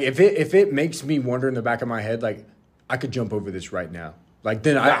of it. Like if it makes me wonder in the back of my head, like I could jump over this right now. Like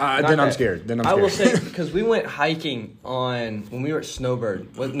then I'm scared. Then I'm scared. I will say because we went hiking when we were at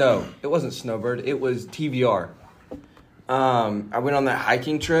Snowbird. No, it wasn't Snowbird. It was TVR. I went on that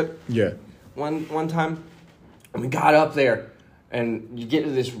hiking trip. Yeah. One time, and we got up there, and you get to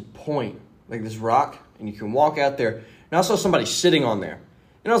this point, like this rock, and you can walk out there. And I saw somebody sitting on there,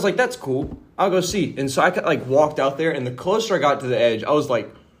 and I was like, "That's cool. I'll go see." And so I like walked out there, and the closer I got to the edge, I was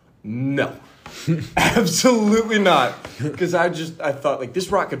like, "No." Absolutely not, because I thought like this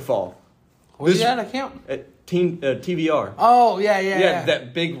rock could fall. Where's that account? At TVR. Oh yeah.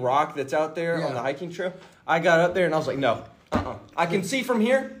 That big rock that's out there on the hiking trail. I got up there and I was like, no, I can see from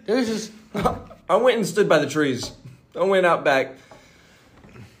here. There's just. I went and stood by the trees. I went out back.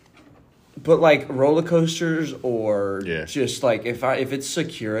 But like roller coasters or just like if it's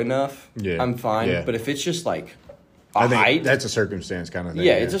secure enough, I'm fine. Yeah. But if it's just like I think that's a circumstance kind of thing.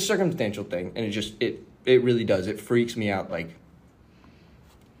 Yeah, it's a circumstantial thing, and it really does. It freaks me out. Like,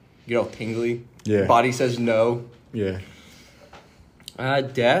 you get all tingly. Yeah. Body says no. Yeah.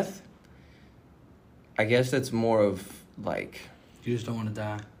 Death. I guess that's more of like. You just don't want to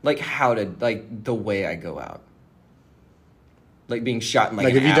die. Like the way I go out. Like being shot in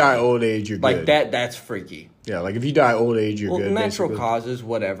like if you die old age, you're like good. that's freaky. Yeah, like if you die old age, you're good. Natural causes,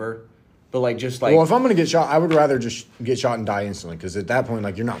 whatever. But like just like if I'm gonna get shot, I would rather just get shot and die instantly because at that point,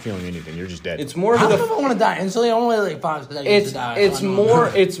 like you're not feeling anything, you're just dead. It's more. I don't know if I want to die instantly. I only like 5 seconds to die. It's more.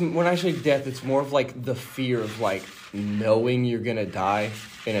 It's when I say death, it's more of like the fear of like knowing you're gonna die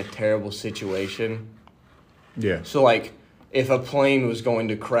in a terrible situation. Yeah. So like, if a plane was going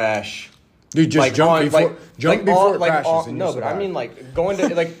to crash, dude, just like jump before it crashes. No, but I mean like going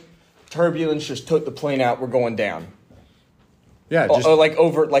to like turbulence just took the plane out. We're going down. Yeah, just like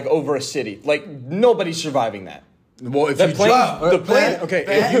over a city. Like nobody's surviving that. Well, if the plane's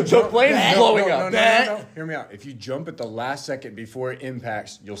blowing up. No. Hear me out. If you jump at the last second before it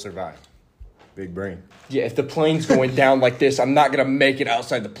impacts, you'll survive. Big brain. Yeah, if the plane's going down like this, I'm not gonna make it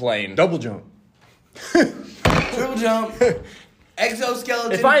outside the plane. Double jump. Triple jump.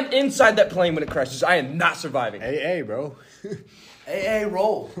 Exoskeleton. If I'm inside that plane when it crashes, I am not surviving. AA, bro. AA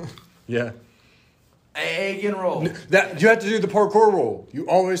roll. Yeah. AA can roll. That you have to do the parkour roll. You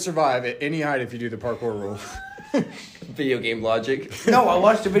always survive at any height if you do the parkour roll. Video game logic. No, I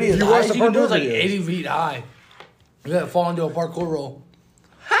watched the video. You watched the parkour video. It was like 80 feet high. You gotta fall into a parkour roll.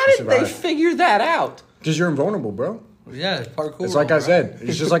 How did they figure that out? Because you're invulnerable, bro. Yeah, it's parkour. It's like I said.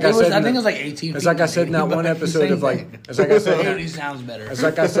 It's just like I said. I think it was like 18. It's like I said in that one episode of like. It's like I said. 80 sounds better. It's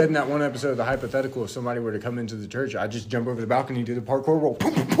like I said in that one episode of the hypothetical. If somebody were to come into the church, I'd just jump over the balcony, do the parkour roll,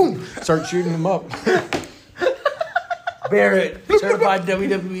 boom, boom, boom, start shooting them up. Barrett, certified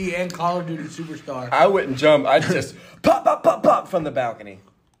WWE and Call of Duty superstar. I wouldn't jump. I'd just pop from the balcony.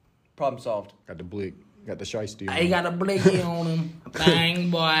 Problem solved. Got the bleak. Got the shiesty. I got a blicky on him. Bang,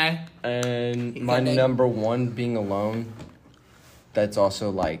 boy. And my number one being alone. That's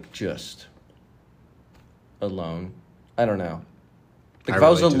also like just alone. I don't know. Like if I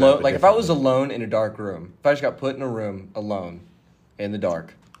was alone, if I was alone in a dark room, if I just got put in a room alone in the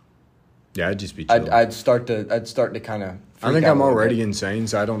dark. Yeah, I'd just be chill. I'd start to kind of. I think I'm already insane,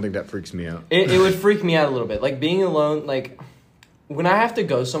 so I don't think that freaks me out. It would freak me out a little bit. Like being alone, like when I have to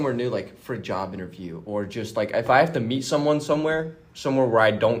go somewhere new, like for a job interview, or just like if I have to meet someone somewhere where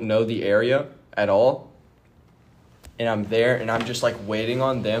I don't know the area at all, and I'm there and I'm just like waiting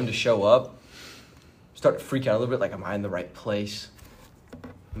on them to show up, start to freak out a little bit. Like, am I in the right place?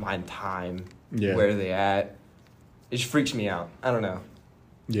 Am I in time? Yeah. Where are they at? It just freaks me out. I don't know.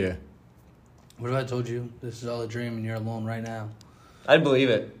 Yeah. What if I told you this is all a dream and you're alone right now? I'd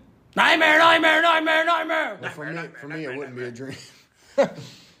believe it. Nightmare. Well, for me, it wouldn't be a dream.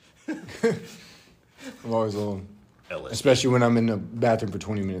 I'm always alone. Especially when I'm in the bathroom for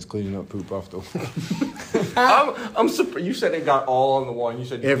 20 minutes cleaning up poop off the I'm surprised. You said it got all on the wall. You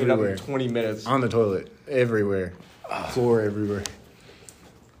said you cleaned up in 20 minutes. On the toilet. Everywhere. Floor everywhere.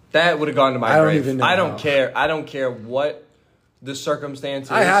 That would have gone to my grave. Even know I don't care. I don't care what the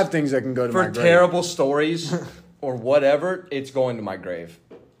circumstances. I have things that can go to my for grave. terrible stories or whatever. It's going to my grave.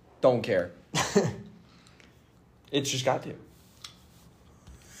 Don't care. It's just got to.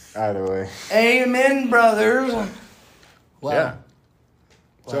 Either way. Amen, brothers. Well, Yeah.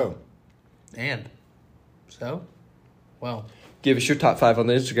 So. And so, well, Give us your top 5 on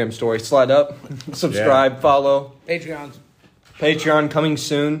the Instagram story. Slide up, subscribe, follow. Patreon coming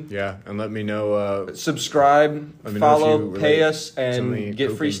soon. Yeah, and let me know. Subscribe, let me know follow, if you pay relate us, to me and get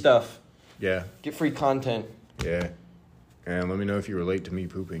free pooping. stuff. Yeah. Get free content. Yeah. And let me know if you relate to me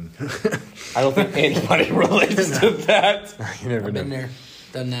pooping. I don't think anybody relates to that. You never I've know. been there,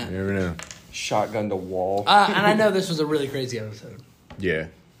 done that. You never know. Shotgun to wall. And I know this was a really crazy episode. Yeah.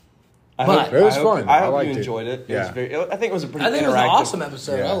 But- It was fun. I I hope liked you it. enjoyed it. Yeah. I think it was a pretty I think it was interactive. an awesome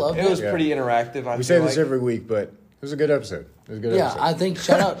episode. Yeah. I loved It it. was pretty interactive. We say this every week, but it was a good episode. It was a good Yeah, episode. I think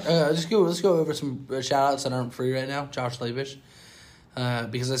shout out. Let's go over some shout outs that aren't free right now. Josh Labish.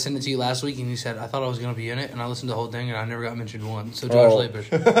 Because I sent it to you last week and you said I thought I was going to be in it, and I listened to the whole thing and I never got mentioned once. So Josh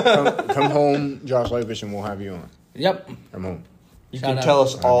Labish. come home, Josh Labish, and we'll have you on. Yep. Come home. You Shout can out. tell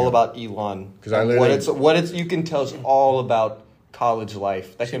us all about Elon. 'Cause I And literally- what it's. You can tell us all about college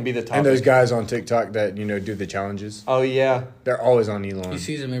life. That can be the topic. And those guys on TikTok that do the challenges. Oh yeah. They're always on Elon. He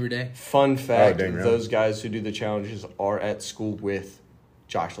sees him every day. Fun fact: dang, really? those guys who do the challenges are at school with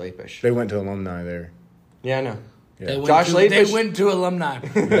Josh Lapish. They went to alumni there. Yeah, I know. Yeah. They went to alumni.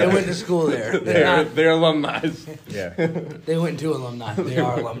 They went to school there. They're alumni. Yeah. They went to alumni. They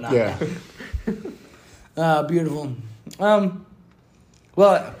are alumni. Yeah. Beautiful.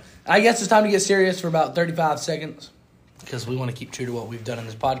 Well, I guess it's time to get serious for about 35 seconds because we want to keep true to what we've done in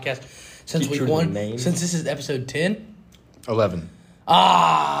this podcast since Keep week true to the 1. name. Since this is episode 10. 11.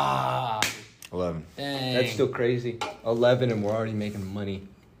 11. Dang. That's still crazy. 11, and we're already making money.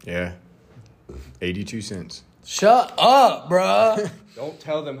 Yeah. 82 cents. Shut up, bruh. Don't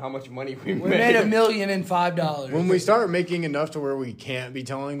tell them how much money we We made. made $1,005. When we start making enough to where we can't be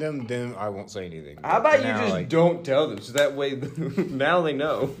telling them, then I won't say anything. How about you Now, just don't tell them, so that way now they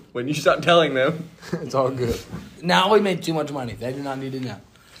know when you stop telling them. It's all good. Now we made too much money. They do not need to know.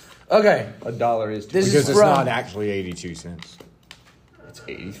 Okay. $1 is This is Because it's from- not actually 82 cents. it's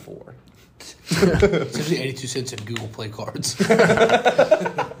 84. It's usually 82 cents in Google Play cards.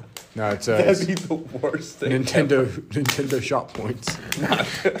 No, it's That'd be the worst thing. Nintendo shop points.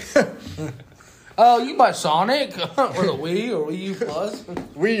 Oh, you buy Sonic or the Wii or Wii U Plus?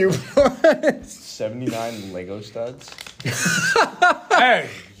 Wii U. 79 Lego studs. Hey,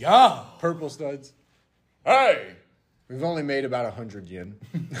 yeah. Purple studs. Hey! We've only made about 100 yen.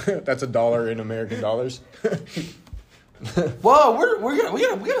 That's $1 in American dollars. Whoa, we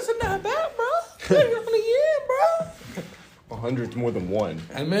gotta send that back, bro. We're gonna yen, bro. 100's more than one.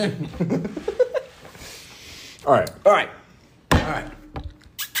 Amen. All right. All right.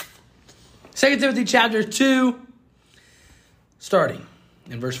 2 Timothy chapter 2, starting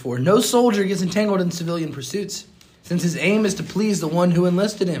in verse 4. No soldier gets entangled in civilian pursuits, since his aim is to please the one who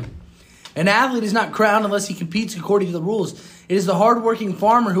enlisted him. An athlete is not crowned unless he competes according to the rules. It is the hard-working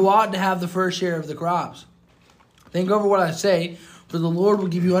farmer who ought to have the first share of the crops. Think over what I say, for the Lord will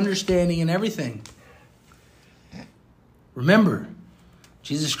give you understanding in everything. Remember,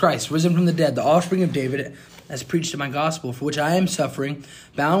 Jesus Christ, risen from the dead, the offspring of David, has preached in my gospel, for which I am suffering,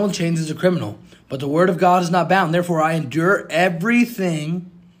 bound with chains as a criminal. But the word of God is not bound. Therefore I endure everything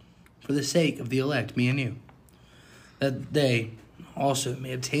for the sake of the elect, me and you, that they also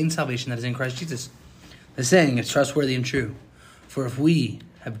may obtain salvation that is in Christ Jesus. The saying is trustworthy and true. For if we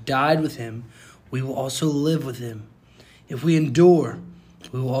have died with him, we will also live with him. If we endure,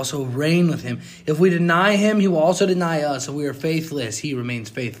 we will also reign with him. If we deny him, he will also deny us. If we are faithless, he remains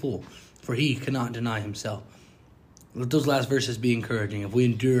faithful, for he cannot deny himself. Let those last verses be encouraging. If we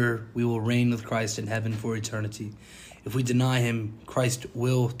endure, we will reign with Christ in heaven for eternity. If we deny him, Christ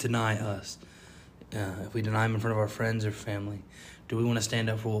will deny us. If we deny him in front of our friends or family, do we want to stand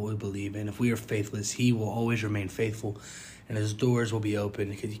up for what we believe in? If we are faithless, he will always remain faithful, and his doors will be open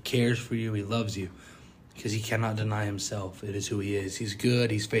because he cares for you, he loves you, because he cannot deny himself. It is who he is. He's good,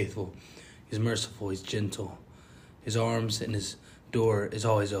 he's faithful, he's merciful, he's gentle. His arms and his door is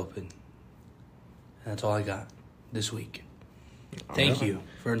always open. And that's all I got this week. Thank you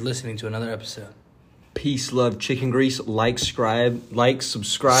for listening to another episode. Peace, love, chicken grease. Like,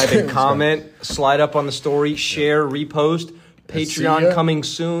 subscribe, and comment. Slide up on the story. Share, repost. Patreon coming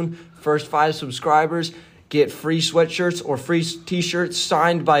soon. First 5 subscribers get free sweatshirts or free t-shirts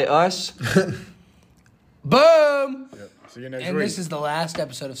signed by us. Boom! Yep. See you next And week. this is the last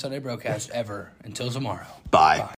episode of Sunday Brocast ever. Until tomorrow. Bye.